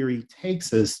Lacanian theory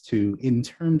takes us to in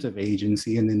terms of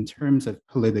agency and in terms of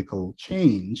political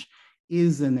change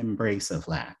is an embrace of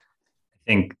lack.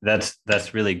 I think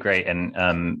that's really great.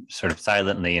 And sort of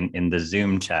silently in the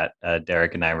Zoom chat,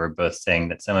 Derek and I were both saying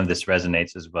that some of this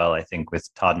resonates as well, I think, with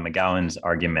Todd McGowan's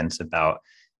arguments about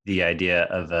the idea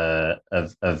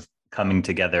of coming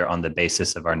together on the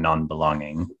basis of our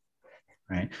non-belonging.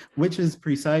 Right, which is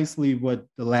precisely what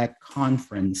the LAC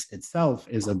conference itself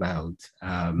is about,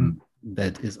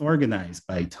 that is organized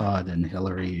by Todd and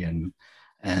Hillary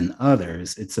and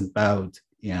others. It's about,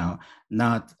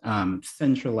 not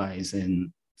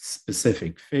centralizing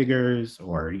specific figures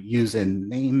or using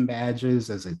name badges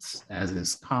as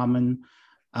is common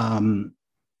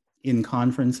in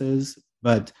conferences,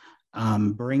 but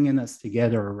bringing us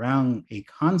together around a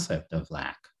concept of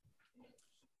LAC.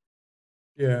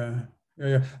 Yeah.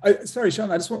 Sorry,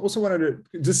 Sean, I just also wanted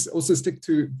to just also stick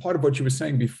to part of what you were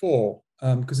saying before,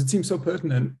 because it seems so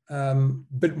pertinent.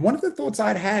 But one of the thoughts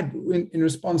I'd had in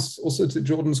response also to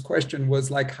Jordan's question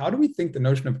was like, how do we think the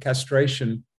notion of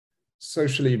castration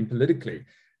socially and politically?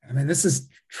 I mean, this is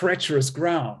treacherous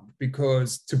ground,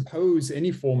 because to pose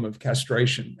any form of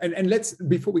castration, and let's,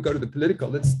 before we go to the political,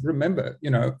 let's remember,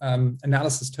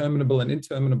 analysis terminable and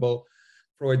interminable.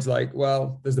 Freud's like,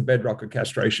 well, there's the bedrock of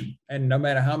castration. And no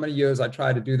matter how many years I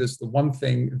try to do this, the one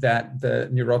thing that the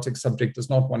neurotic subject does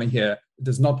not want to hear,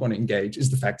 does not want to engage, is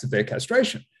the fact of their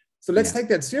castration. So let's take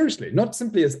that seriously, not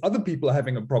simply as other people are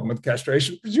having a problem with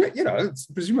castration.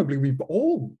 Presumably we've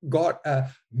all got a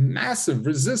massive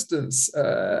resistance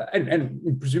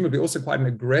and presumably also quite an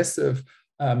aggressive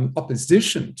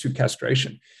opposition to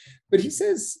castration. But he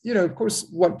says, of course,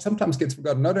 what sometimes gets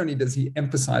forgotten, not only does he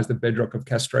emphasize the bedrock of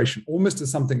castration almost as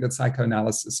something that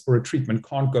psychoanalysis or a treatment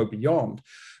can't go beyond,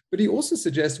 but he also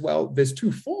suggests, well, there's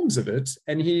two forms of it.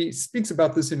 And he speaks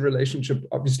about this in relationship,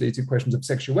 obviously, to questions of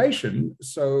sexuation.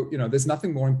 So, there's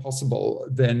nothing more impossible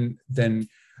than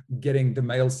getting the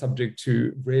male subject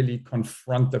to really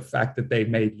confront the fact that they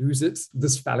may lose it,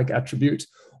 this phallic attribute,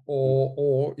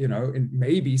 or in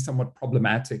maybe somewhat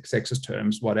problematic sexist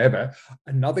terms, whatever,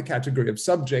 another category of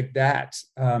subject that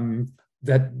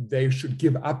they should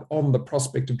give up on the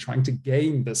prospect of trying to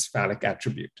gain this phallic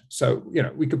attribute. So,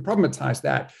 we could problematize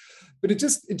that. But it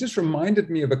just reminded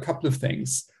me of a couple of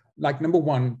things. Like, number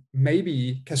one,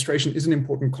 maybe castration is an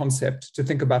important concept to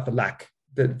think about the lack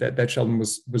that Sheldon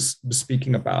was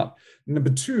speaking about.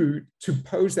 Number two, to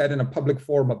pose that in a public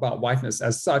forum about whiteness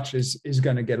as such is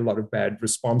going to get a lot of bad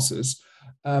responses.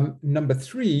 Number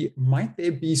three, might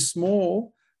there be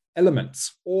small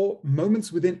elements or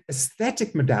moments within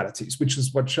aesthetic modalities, which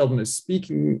is what Sheldon is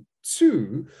speaking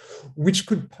to, which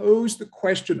could pose the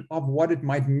question of what it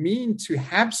might mean to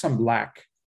have some lack,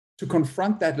 to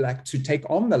confront that lack, to take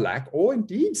on the lack, or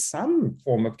indeed some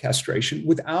form of castration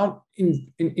without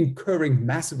incurring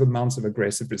massive amounts of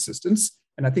aggressive resistance.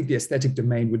 And I think the aesthetic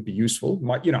domain would be useful.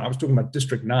 I was talking about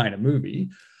District 9, a movie.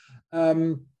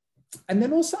 And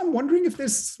then also I'm wondering if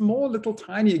there's small little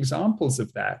tiny examples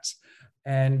of that.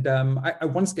 And I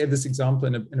once gave this example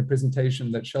in a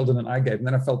presentation that Sheldon and I gave, and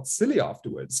then I felt silly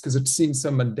afterwards because it seemed so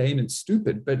mundane and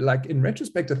stupid. But like in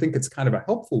retrospect, I think it's kind of a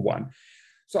helpful one.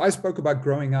 So I spoke about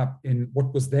growing up in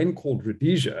what was then called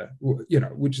Rhodesia,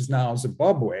 which is now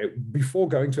Zimbabwe, before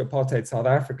going to apartheid South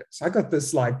Africa. So I got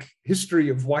this like history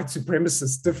of white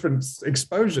supremacists, different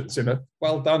exposures,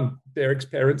 well done, Derek's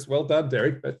parents, well done,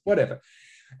 Derek, but whatever.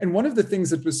 And one of the things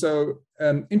that was so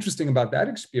interesting about that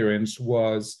experience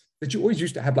was that you always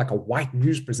used to have like a white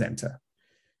news presenter.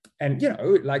 And,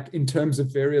 like in terms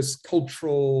of various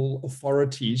cultural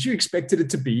authorities, you expected it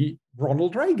to be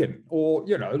Ronald Reagan or,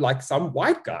 like some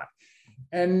white guy.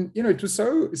 And, it was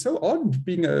so odd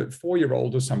being a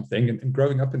 4-year-old or something and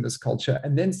growing up in this culture.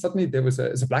 And then suddenly there was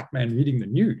a black man reading the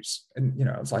news. And,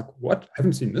 I was like, what? I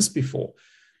haven't seen this before.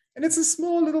 And it's a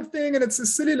small little thing and it's a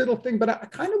silly little thing, but I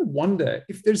kind of wonder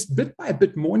if there's bit by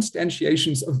bit more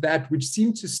instantiations of that which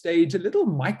seem to stage a little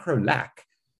micro lack.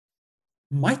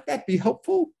 Might that be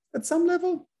helpful at some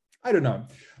level? I don't know.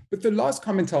 But the last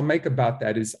comment I'll make about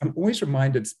that is I'm always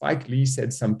reminded Spike Lee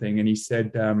said something, and he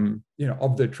said,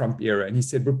 of the Trump era, and he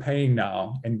said, we're paying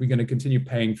now and we're going to continue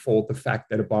paying for the fact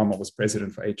that Obama was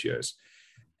president for 8 years.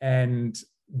 And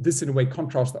this in a way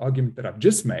contrasts the argument that I've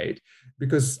just made,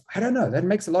 because I don't know, that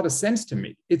makes a lot of sense to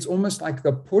me. It's almost like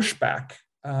the pushback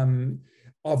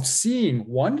of seeing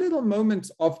one little moment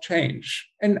of change.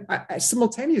 And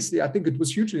simultaneously, I think it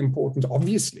was hugely important,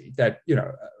 obviously, that,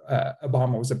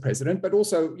 Obama was a president, but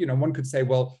also, one could say,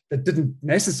 well, that didn't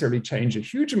necessarily change a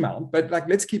huge amount, but like,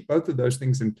 let's keep both of those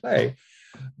things in play.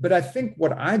 But I think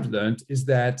what I've learned is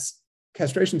that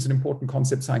castration is an important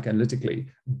concept psychoanalytically,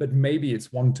 but maybe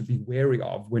it's one to be wary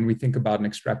of when we think about an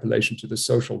extrapolation to the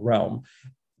social realm,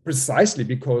 precisely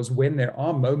because when there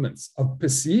are moments of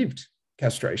perceived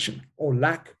castration or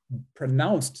lack,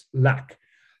 pronounced lack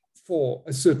for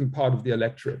a certain part of the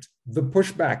electorate, the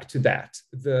pushback to that,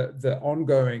 the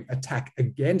ongoing attack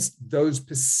against those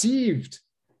perceived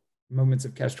moments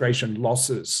of castration,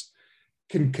 losses,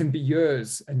 can be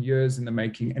years and years in the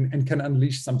making and can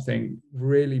unleash something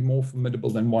really more formidable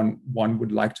than one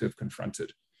would like to have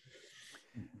confronted.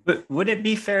 But would it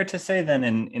be fair to say then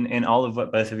in all of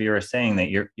what both of you are saying that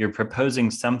you're proposing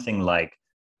something like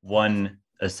one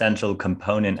essential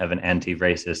component of an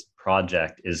anti-racist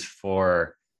project is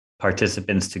for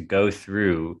participants to go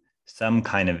through some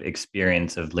kind of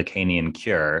experience of Lacanian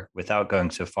cure without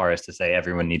going so far as to say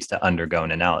everyone needs to undergo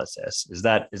an analysis? Is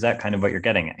that kind of what you're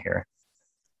getting at here?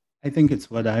 I think it's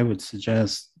what I would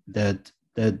suggest, that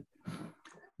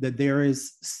there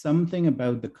is something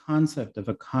about the concept of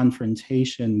a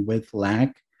confrontation with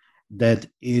lack that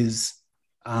is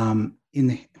I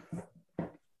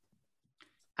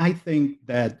think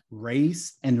that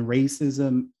race and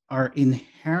racism are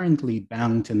inherently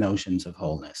bound to notions of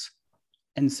wholeness.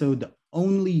 And so the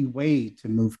only way to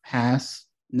move past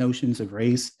notions of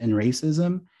race and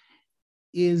racism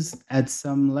is at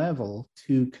some level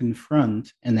to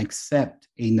confront and accept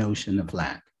a notion of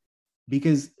lack.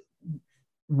 Because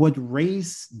what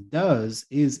race does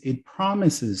is it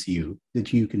promises you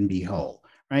that you can be whole,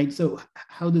 right? So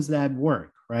how does that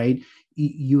work, right?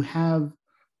 You have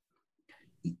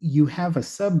a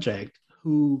subject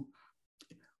who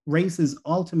race is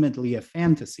ultimately a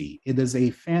fantasy. It is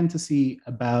a fantasy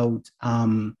about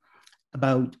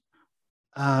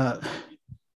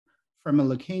from a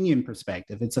Lacanian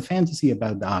perspective, it's a fantasy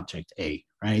about the object A,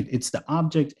 right? It's the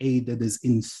object A that is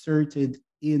inserted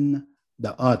in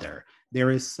the other.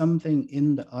 There is something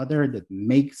in the other that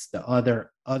makes the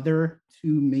other to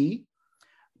me,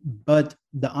 But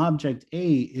the object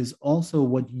A is also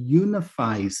what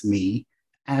unifies me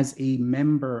as a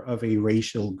member of a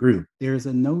racial group. There's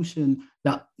a notion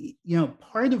that,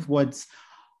 part of what's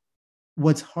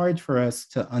hard for us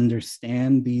to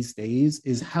understand these days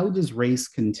is how does race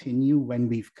continue when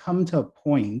we've come to a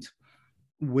point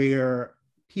where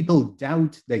people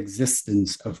doubt the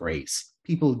existence of race.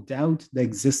 People doubt the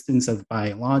existence of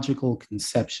biological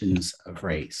conceptions of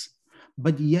race.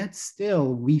 But yet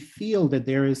still, we feel that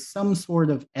there is some sort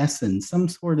of essence, some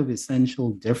sort of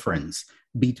essential difference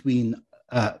between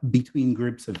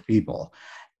groups of people.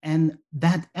 And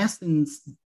that essence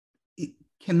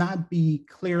cannot be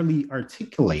clearly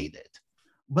articulated.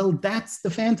 Well, that's the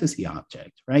fantasy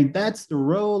object, right? That's the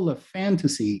role of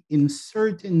fantasy,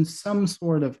 inserting some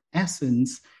sort of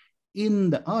essence in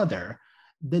the other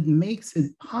that makes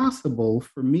it possible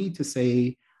for me to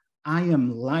say, I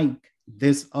am like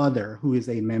this other who is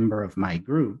a member of my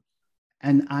group,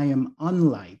 and I am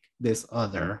unlike this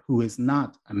other who is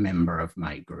not a member of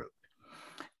my group.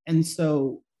 And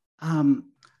so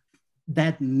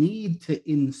that need to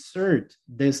insert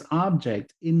this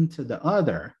object into the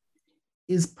other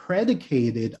is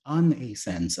predicated on a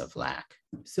sense of lack.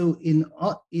 So in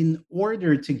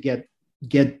order to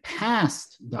get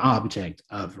past the object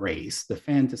of race, the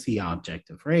fantasy object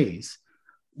of race,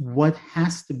 what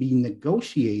has to be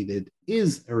negotiated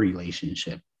is a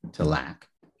relationship to lack.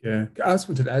 Yeah, I just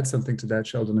wanted to add something to that,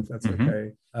 Sheldon, if that's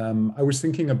okay. I was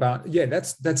thinking about,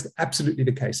 that's absolutely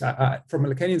the case. From a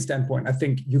Lacanian standpoint, I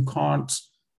think you've got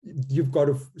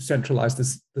to centralize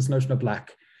this notion of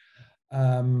lack.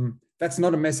 That's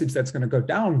not a message that's going to go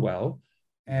down well.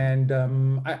 And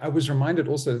I was reminded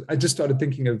also, I just started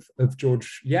thinking of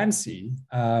George Yancey,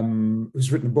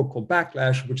 who's written a book called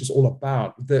Backlash, which is all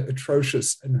about the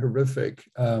atrocious and horrific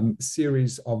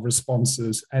series of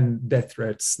responses and death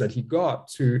threats that he got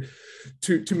to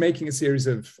making a series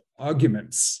of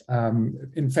arguments,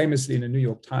 famously in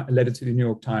a letter to the New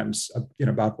York Times,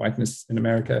 about whiteness in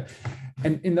America.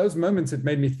 And in those moments, it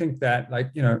made me think that,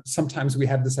 sometimes we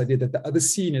have this idea that the other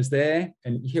scene is there,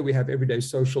 and here we have everyday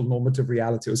social normative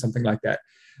reality or something like that.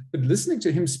 But listening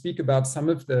to him speak about some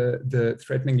of the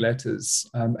threatening letters,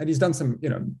 and he's done some,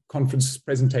 conference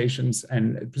presentations,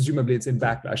 and presumably it's in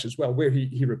Backlash as well, where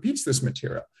he repeats this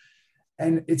material.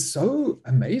 And it's so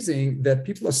amazing that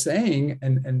people are saying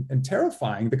and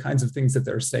terrifying the kinds of things that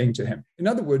they're saying to him. In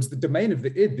other words, the domain of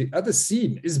the id, the other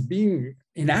scene, is being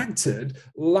enacted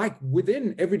like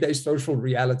within everyday social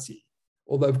reality.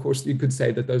 Although, of course, you could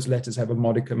say that those letters have a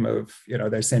modicum of,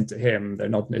 they're sent to him. They're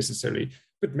not necessarily,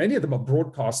 but many of them are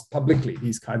broadcast publicly,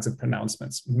 these kinds of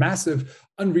pronouncements, massive,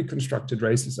 unreconstructed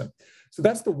racism. So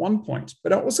that's the one point.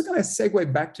 But I'm also going to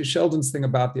segue back to Sheldon's thing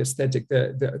about the aesthetic,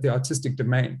 the artistic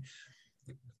domain.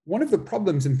 One of the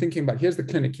problems in thinking about, here's the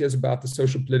clinic, here's about the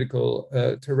social political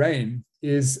terrain,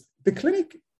 is the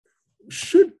clinic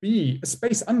should be a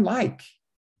space unlike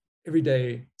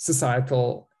everyday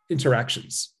societal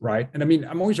interactions, right? And I mean,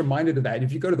 I'm always reminded of that.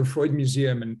 If you go to the Freud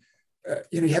Museum and,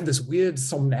 you have this weird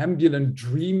somnambulant,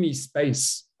 dreamy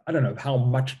space. I don't know how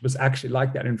much was actually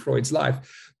like that in Freud's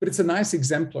life, but it's a nice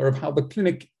exemplar of how the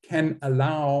clinic can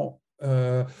allow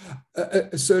a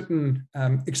certain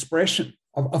expression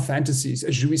of fantasies, a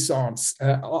jouissance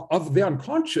of the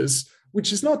unconscious,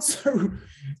 which is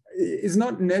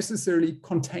not necessarily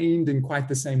contained in quite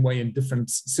the same way in different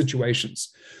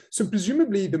situations. So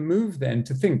presumably the move then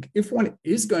to think, if one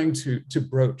is going to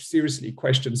broach seriously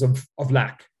questions of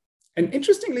lack, and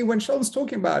interestingly, when Sheldon's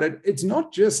talking about it, it's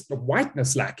not just the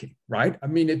whiteness lacking, right? I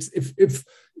mean, it's if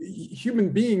human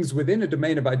beings within a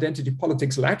domain of identity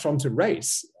politics latch onto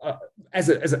race as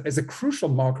a crucial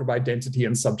marker of identity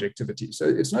and subjectivity. So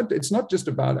it's not just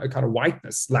about a kind of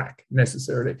whiteness lack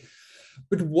necessarily,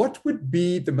 but what would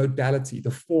be the modality, the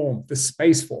form, the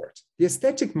space for it? The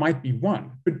aesthetic might be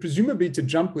one, but presumably to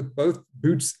jump with both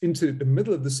boots into the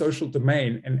middle of the social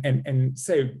domain and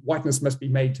say whiteness must be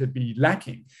made to be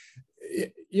lacking,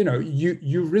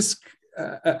 you risk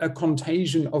a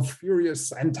contagion of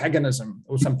furious antagonism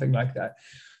or something like that.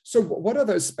 So what are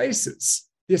those spaces?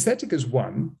 The aesthetic is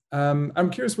one. I'm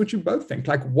curious what you both think.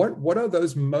 Like, what are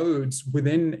those modes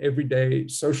within everyday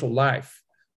social life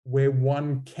where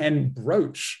one can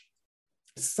broach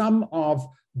some of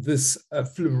this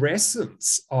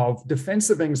fluorescence of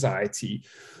defensive anxiety,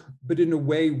 but in a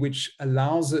way which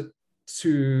allows it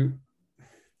to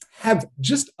have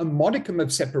just a modicum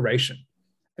of separation?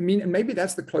 I mean, and maybe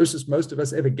that's the closest most of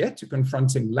us ever get to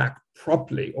confronting lack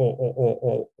properly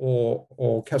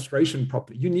or castration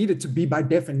properly. You need it to be by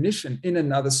definition in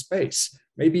another space,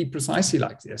 maybe precisely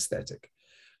like the aesthetic.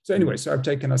 So anyway, so I've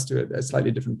taken us to a slightly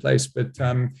different place, but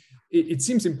it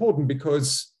seems important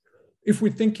because if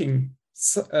we're thinking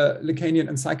Lacanian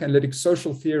and psychoanalytic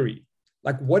social theory,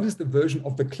 like what is the version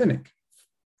of the clinic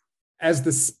as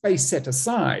the space set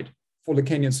aside for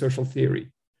Lacanian social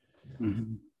theory?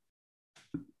 Mm-hmm.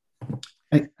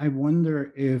 I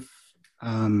wonder if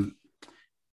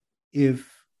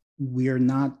we're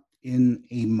not in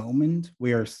a moment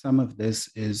where some of this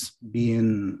is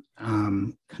being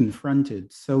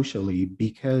confronted socially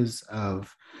because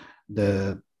of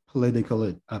the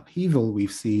political upheaval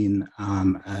we've seen,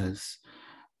 as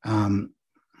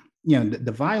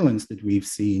the violence that we've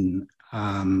seen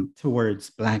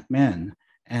towards Black men.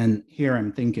 And here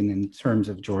I'm thinking in terms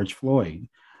of George Floyd.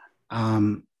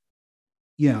 I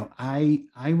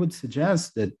would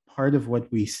suggest that part of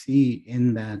what we see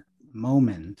in that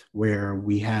moment where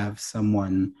we have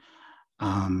someone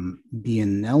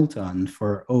being knelt on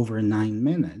for over 9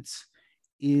 minutes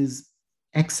is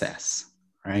excess,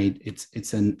 right?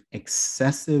 It's an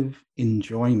excessive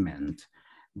enjoyment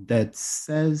that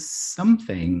says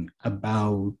something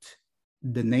about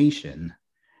the nation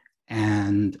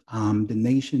and the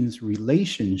nation's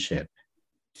relationship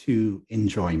to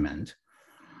enjoyment.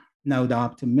 Now, the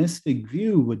optimistic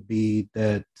view would be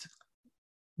that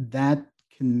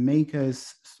can make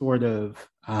us sort of,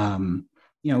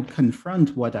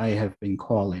 confront what I have been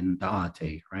calling the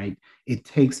ate, right? It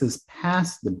takes us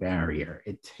past the barrier.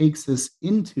 It takes us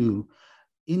into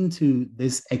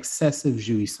this excessive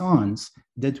jouissance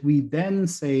that we then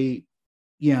say,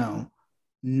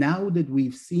 now that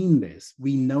we've seen this,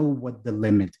 we know what the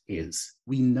limit is.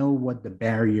 We know what the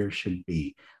barrier should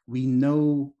be. We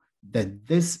know that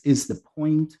this is the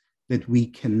point that we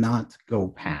cannot go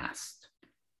past.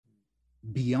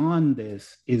 Beyond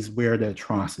this is where the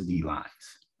atrocity lies,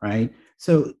 right?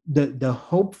 So the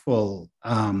hopeful,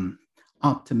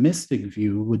 optimistic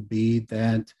view would be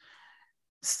that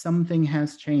something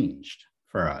has changed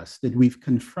for us, that we've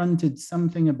confronted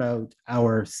something about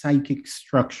our psychic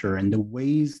structure and the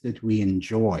ways that we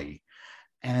enjoy,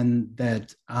 and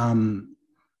that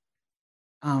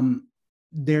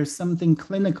there's something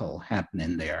clinical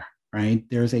happening there, right?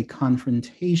 There's a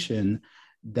confrontation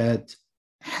that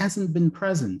hasn't been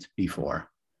present before.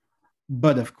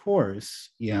 But of course,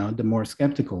 the more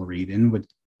skeptical reading would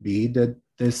be that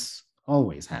this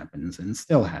always happens and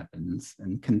still happens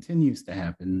and continues to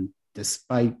happen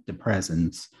despite the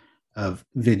presence of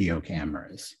video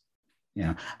cameras.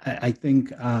 I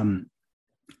think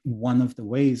one of the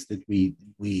ways that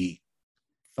we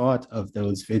thought of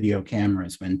those video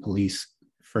cameras when police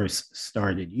first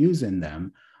started using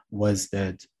them was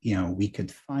that, we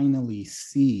could finally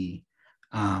see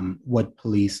what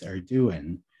police are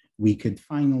doing. We could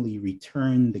finally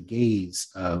return the gaze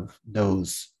of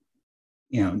those,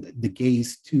 the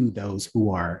gaze to those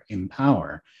who are in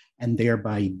power, and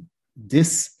thereby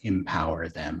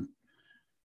disempower them.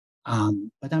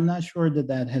 But I'm not sure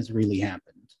that has really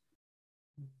happened.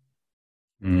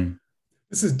 Mm.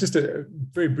 This is just a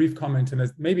very brief comment,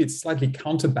 and maybe it slightly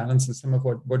counterbalances some of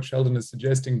what Sheldon is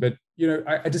suggesting. But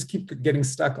I just keep getting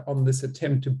stuck on this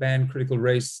attempt to ban critical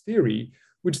race theory,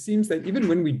 which seems that even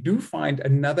when we do find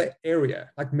another area,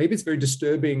 like maybe it's very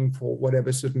disturbing for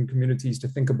whatever certain communities to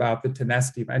think about the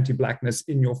tenacity of anti-Blackness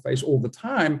in your face all the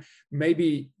time,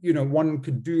 maybe one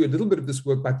could do a little bit of this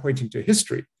work by pointing to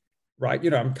history. Right,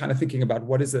 I'm kind of thinking about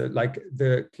what is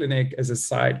the clinic as a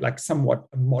site, like somewhat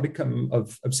a modicum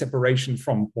of separation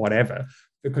from whatever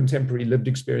the contemporary lived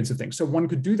experience of things. So one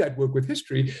could do that work with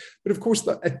history, but of course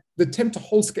the attempt to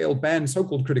whole-scale ban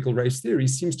so-called critical race theory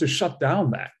seems to shut down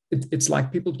that. It's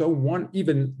like people don't want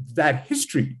even that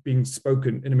history being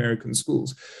spoken in American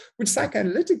schools, which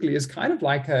psychoanalytically is kind of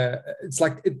like it's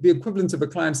like the equivalent of a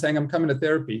client saying, "I'm coming to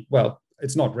therapy." Well,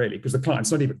 it's not really, because the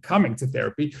client's not even coming to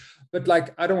therapy. But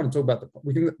I don't want to talk about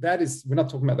we're not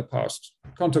talking about the past.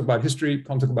 Can't talk about history,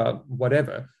 can't talk about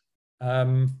whatever,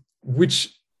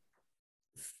 which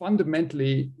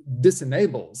fundamentally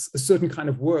disenables a certain kind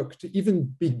of work to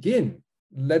even begin,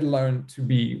 let alone to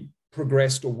be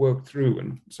progressed or worked through,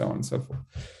 and so on and so forth.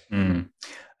 Mm.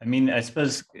 I mean, I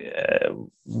suppose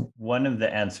one of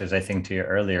the answers, I think, to your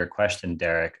earlier question,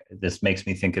 Derek, this makes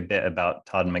me think a bit about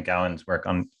Todd McGowan's work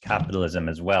on capitalism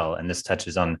as well. And this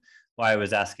touches on why I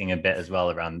was asking a bit as well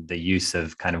around the use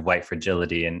of kind of white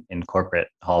fragility in corporate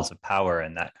halls of power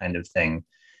and that kind of thing,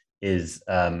 is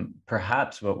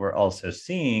perhaps what we're also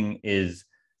seeing is,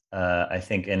 I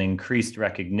think, an increased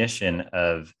recognition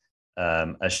of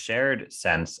a shared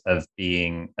sense of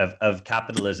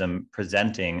capitalism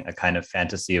presenting a kind of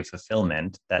fantasy of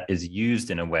fulfillment that is used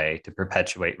in a way to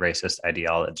perpetuate racist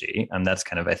ideology. And that's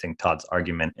kind of, I think, Todd's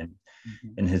argument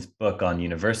in his book on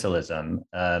universalism,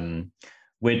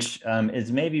 which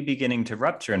is maybe beginning to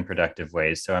rupture in productive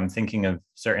ways. So I'm thinking of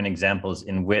certain examples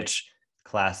in which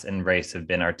class and race have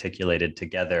been articulated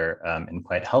together in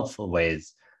quite helpful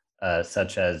ways,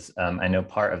 such as I know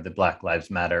part of the Black Lives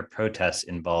Matter protests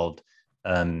involved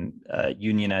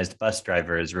unionized bus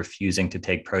drivers refusing to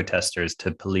take protesters to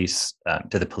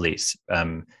the police.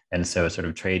 And so sort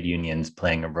of trade unions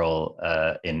playing a role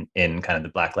in kind of the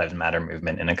Black Lives Matter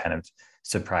movement in a kind of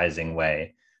surprising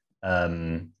way.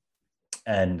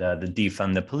 And the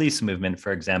defund the police movement,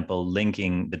 for example,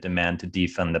 linking the demand to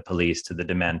defund the police to the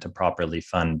demand to properly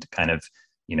fund kind of,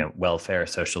 welfare,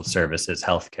 social services,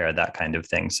 healthcare, that kind of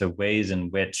thing. So ways in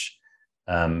which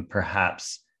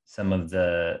perhaps some of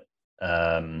the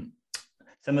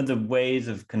ways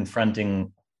of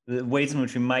confronting, the ways in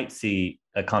which we might see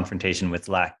a confrontation with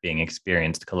lack being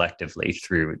experienced collectively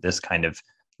through this kind of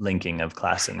linking of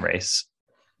class and race.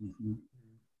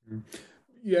 Mm-hmm.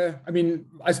 Yeah, I mean,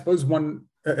 I suppose one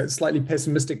slightly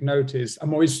pessimistic note is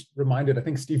I'm always reminded, I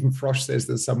think Stephen Frosch says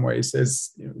this some way, he says,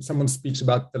 someone speaks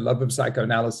about the love of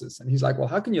psychoanalysis. And he's like, well,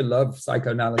 how can you love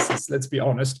psychoanalysis? Let's be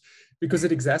honest, because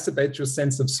it exacerbates your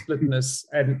sense of splitness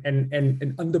and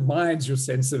undermines your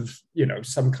sense of,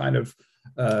 some kind of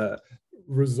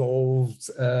resolved,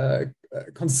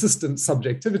 consistent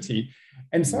subjectivity.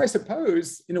 And so I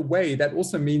suppose, in a way, that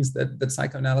also means that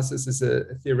psychoanalysis as a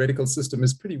theoretical system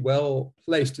is pretty well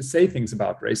placed to say things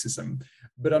about racism.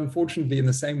 But unfortunately, in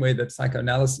the same way that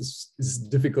psychoanalysis is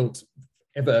difficult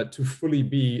ever to fully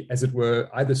be, as it were,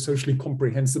 either socially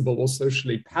comprehensible or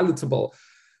socially palatable,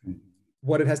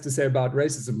 what it has to say about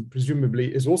racism,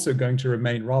 presumably, is also going to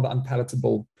remain rather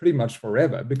unpalatable pretty much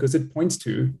forever, because it points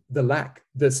to the lack,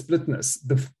 the splitness,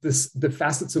 the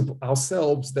facets of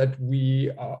ourselves that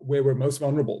where we're most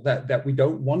vulnerable, that we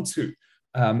don't want to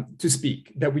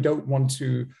speak, that we don't want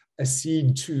to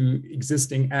accede to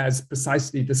existing as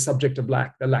precisely the subject of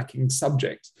lack, the lacking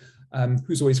subject,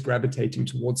 who's always gravitating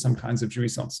towards some kinds of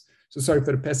jouissance. So sorry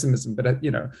for the pessimism, but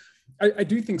I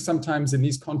do think sometimes in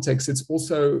these contexts, it's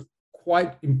also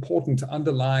quite important to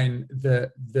underline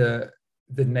the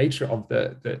nature of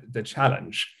the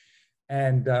challenge.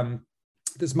 And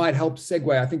this might help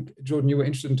segue. I think, Jordan, you were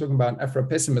interested in talking about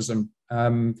Afro-pessimism,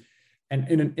 and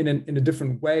in a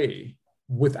different way,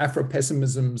 with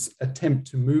Afro-pessimism's attempt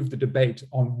to move the debate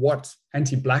on what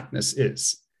anti-Blackness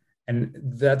is. And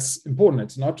that's important.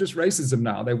 It's not just racism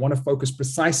now. They want to focus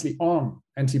precisely on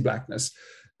anti-Blackness.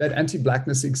 That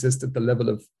anti-Blackness exists at the level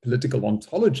of political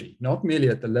ontology, not merely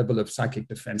at the level of psychic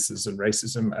defenses and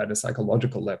racism at a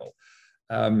psychological level.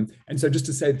 And so just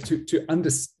to say, to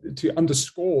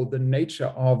underscore the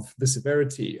nature of the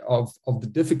severity of the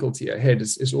difficulty ahead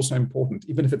is also important,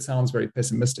 even if it sounds very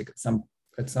pessimistic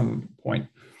at some point.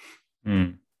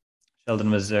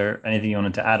 Sheldon, was there anything you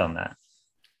wanted to add on that?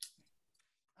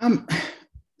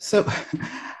 So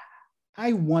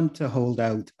I want to hold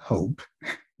out hope.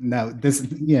 Now,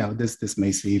 this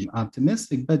may seem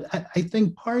optimistic, but I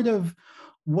think part of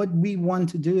what we want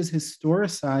to do is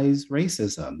historicize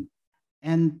racism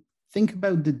and think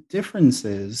about the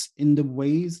differences in the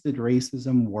ways that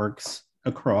racism works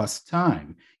across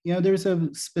time. There's a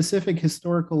specific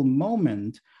historical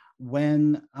moment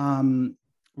when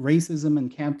racism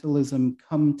and capitalism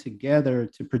come together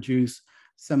to produce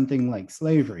something like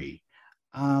slavery.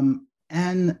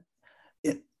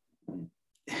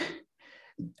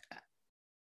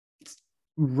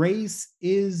 Race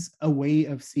is a way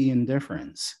of seeing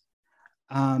difference.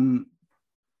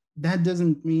 That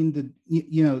doesn't mean that,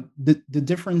 the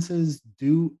differences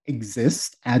do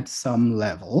exist at some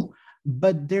level,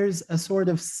 but there's a sort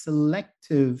of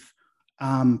selective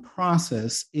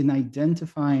process in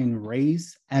identifying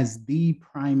race as the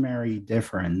primary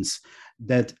difference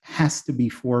that has to be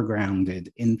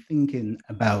foregrounded in thinking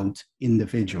about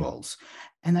individuals.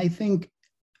 And I think,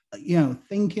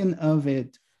 thinking of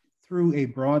it through a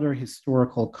broader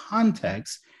historical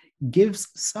context gives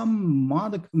some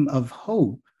modicum of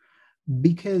hope,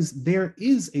 because there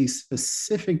is a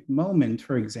specific moment,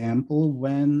 for example,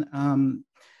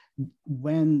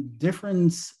 when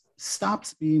difference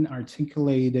stops being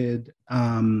articulated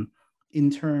in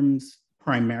terms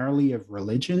primarily of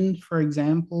religion, for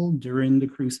example, during the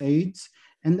Crusades,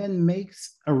 and then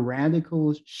makes a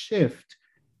radical shift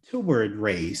toward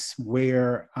race,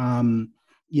 where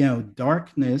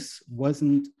darkness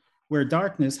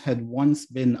had once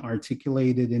been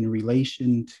articulated in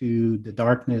relation to the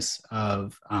darkness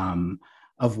of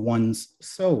one's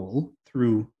soul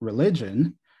through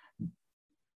religion.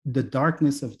 The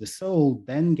darkness of the soul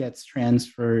then gets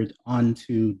transferred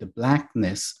onto the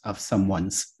blackness of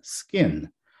someone's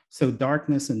skin. So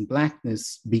darkness and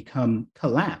blackness become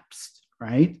collapsed,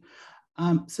 right?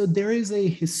 So there is a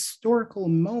historical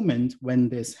moment when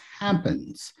this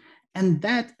happens. And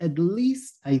that at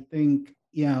least, I think,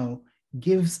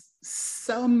 gives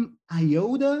some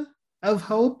iota of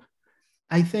hope.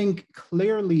 I think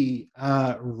clearly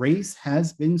race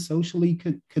has been socially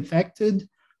cathected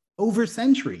over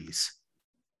centuries.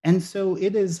 And so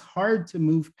it is hard to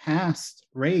move past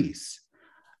race.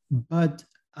 But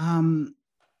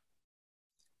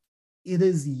it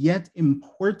is yet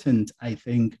important, I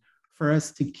think, for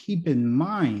us to keep in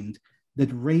mind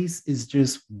that race is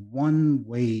just one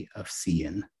way of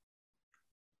seeing.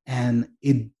 And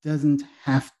it doesn't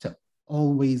have to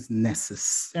always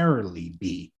necessarily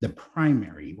be the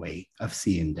primary way of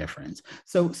seeing difference.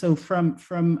 So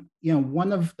from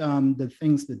one of the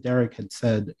things that Derek had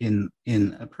said in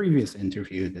a previous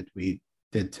interview that we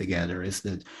did together is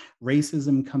that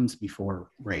racism comes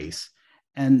before race.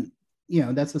 And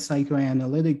that's a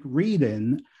psychoanalytic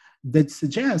read-in that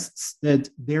suggests that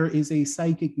there is a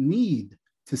psychic need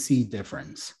to see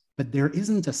difference, but there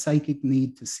isn't a psychic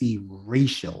need to see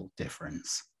racial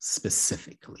difference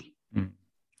specifically.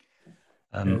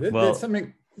 There's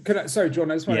something. Sorry,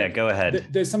 Jordan. I just want to. Yeah, go ahead.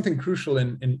 There's something crucial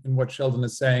in what Sheldon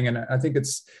is saying, and I think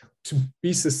it's to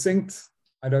be succinct.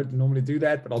 I don't normally do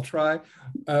that, but I'll try.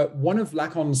 One of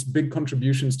Lacan's big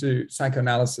contributions to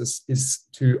psychoanalysis is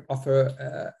to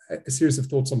offer a series of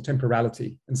thoughts on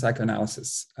temporality in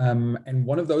psychoanalysis. And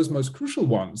one of those most crucial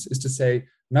ones is to say,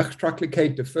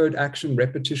 nachtracklichkeit, deferred action,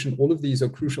 repetition, all of these are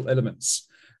crucial elements.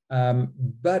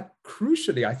 But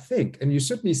crucially, I think, and you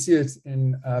certainly see it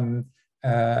in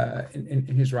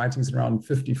his writings around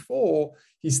 54,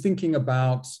 he's thinking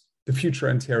about the future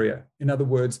anterior. In other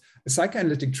words, a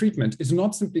psychoanalytic treatment is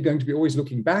not simply going to be always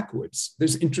looking backwards.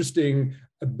 There's interesting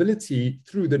ability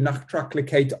through the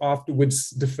nachtracklichkeit,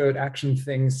 afterwards deferred action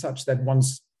things, such that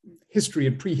one's history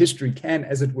and prehistory can,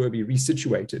 as it were, be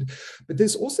resituated. But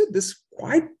there's also this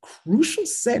quite crucial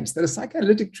sense that a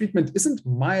psychoanalytic treatment isn't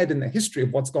mired in the history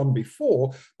of what's gone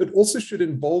before, but also should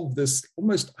involve this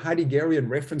almost Heideggerian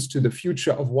reference to the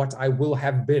future of what I will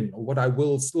have been, or what I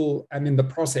will still am in the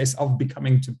process of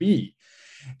becoming to be.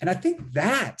 And I think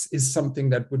that is something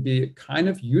that would be kind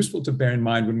of useful to bear in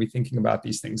mind when we're thinking about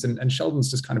these things. And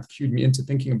Sheldon's just kind of cued me into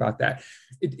thinking about that.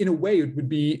 In a way, it would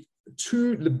be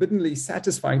too libidinally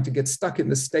satisfying to get stuck in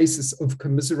the stasis of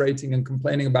commiserating and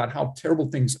complaining about how terrible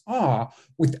things are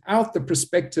without the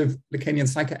prospective Lacanian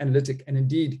psychoanalytic and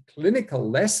indeed clinical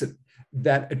lesson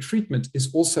that a treatment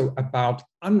is also about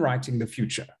unwriting the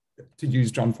future, to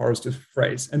use John Forrester's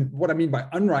phrase. And what I mean by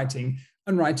unwriting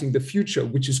the future,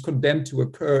 which is condemned to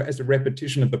occur as a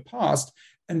repetition of the past,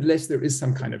 unless there is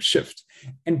some kind of shift.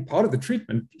 And part of the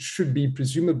treatment should be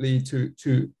presumably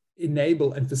to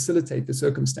enable and facilitate the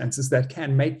circumstances that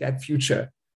can make that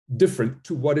future different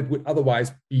to what it would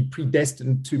otherwise be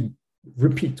predestined to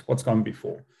repeat what's gone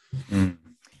before.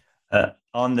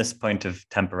 On this point of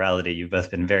temporality, you've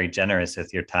both been very generous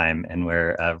with your time, and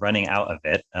we're running out of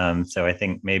it. So I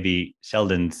think maybe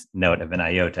Sheldon's note of an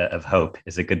iota of hope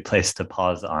is a good place to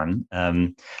pause on.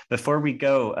 Before we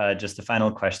go, just a final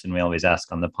question we always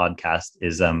ask on the podcast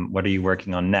is, what are you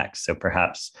working on next? So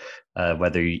perhaps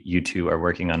whether you two are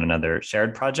working on another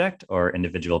shared project or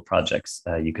individual projects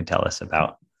you could tell us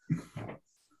about.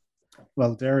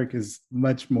 Well, Derek is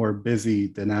much more busy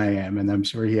than I am, and I'm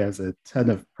sure he has a ton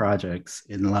of projects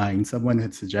in line. Someone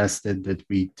had suggested that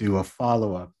we do a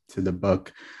follow-up to the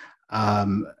book.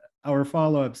 Our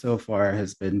follow-up so far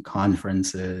has been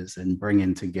conferences and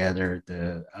bringing together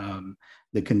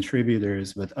the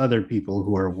contributors with other people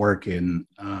who are working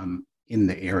in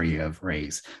the area of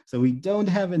race. So we don't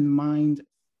have in mind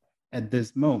at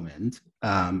this moment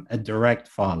a direct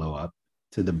follow-up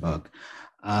to the book,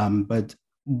 but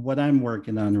what I'm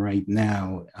working on right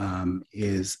now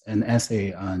is an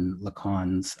essay on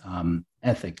Lacan's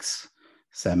ethics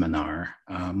seminar,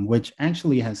 which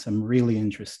actually has some really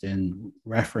interesting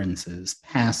references,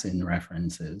 passing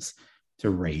references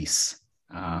to race.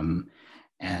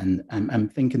 And I'm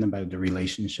thinking about the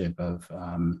relationship of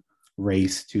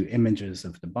race to images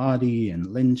of the body and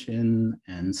lynching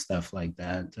and stuff like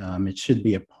that. It should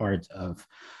be a part of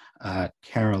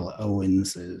Carol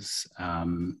Owens's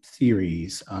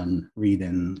series on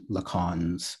reading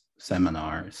Lacan's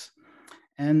seminars,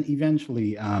 and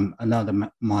eventually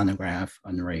another monograph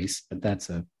on race, but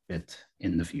that's a bit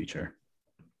in the future.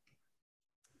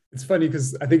 It's funny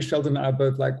because I think Sheldon and I are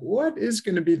both like, what is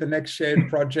going to be the next shared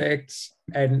project?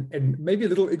 And maybe a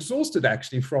little exhausted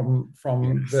actually from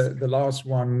the last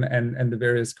one and the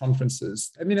various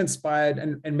conferences. I mean, inspired,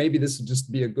 and maybe this would just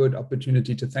be a good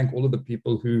opportunity to thank all of the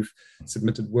people who've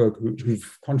submitted work,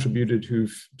 who've contributed,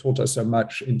 who've taught us so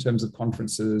much in terms of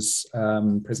conferences,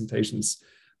 presentations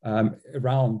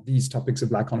around these topics of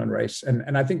Lacan and race.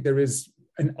 And I think there is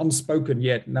an unspoken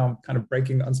yet, now I'm kind of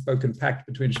breaking the unspoken pact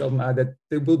between Sheldon and I, that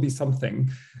there will be something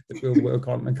that we'll work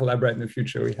on and collaborate in the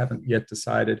future. We haven't yet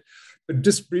decided. But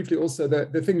just briefly also,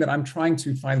 the thing that I'm trying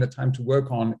to find the time to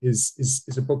work on is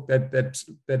a book that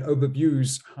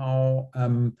overviews how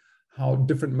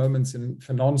different moments in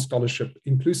Fanon scholarship,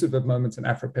 inclusive of moments in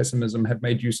Afro-pessimism, have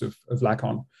made use of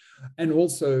Lacan. And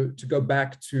also to go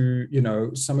back to,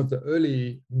 some of the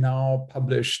early, now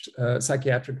published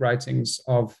psychiatric writings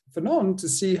of Fanon to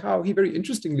see how he very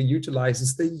interestingly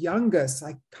utilizes the younger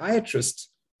psychiatrist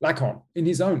Lacan in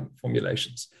his own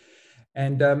formulations.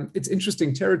 And it's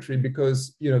interesting territory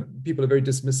because, people are very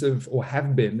dismissive, or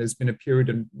have been. There's been a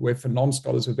period where Fanon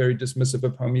scholars were very dismissive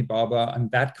of Homi Bhabha and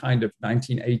that kind of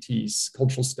 1980s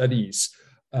cultural studies,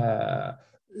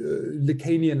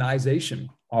 Lacanianization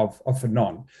of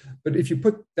Fanon. But if you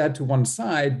put that to one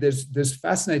side, there's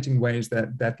fascinating ways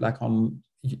that Lacan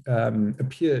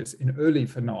appears in early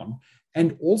Fanon,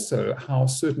 and also how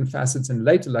certain facets in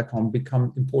later Lacan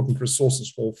become important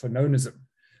resources for Fanonism.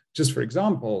 Just for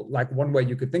example, like one way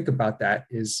you could think about that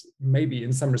is maybe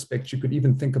in some respects, you could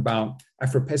even think about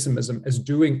Afro-pessimism as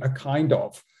doing a kind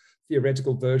of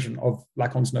theoretical version of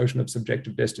Lacan's notion of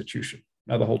subjective destitution.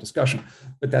 Another whole discussion,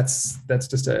 but that's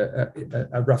just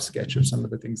a rough sketch of some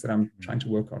of the things that I'm trying to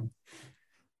work on.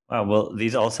 Wow, well,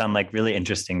 these all sound like really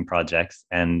interesting projects.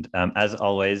 And as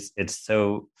always, it's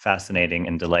so fascinating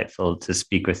and delightful to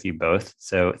speak with you both.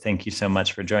 So thank you so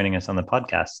much for joining us on the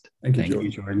podcast. Thank you,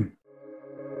 Jordan.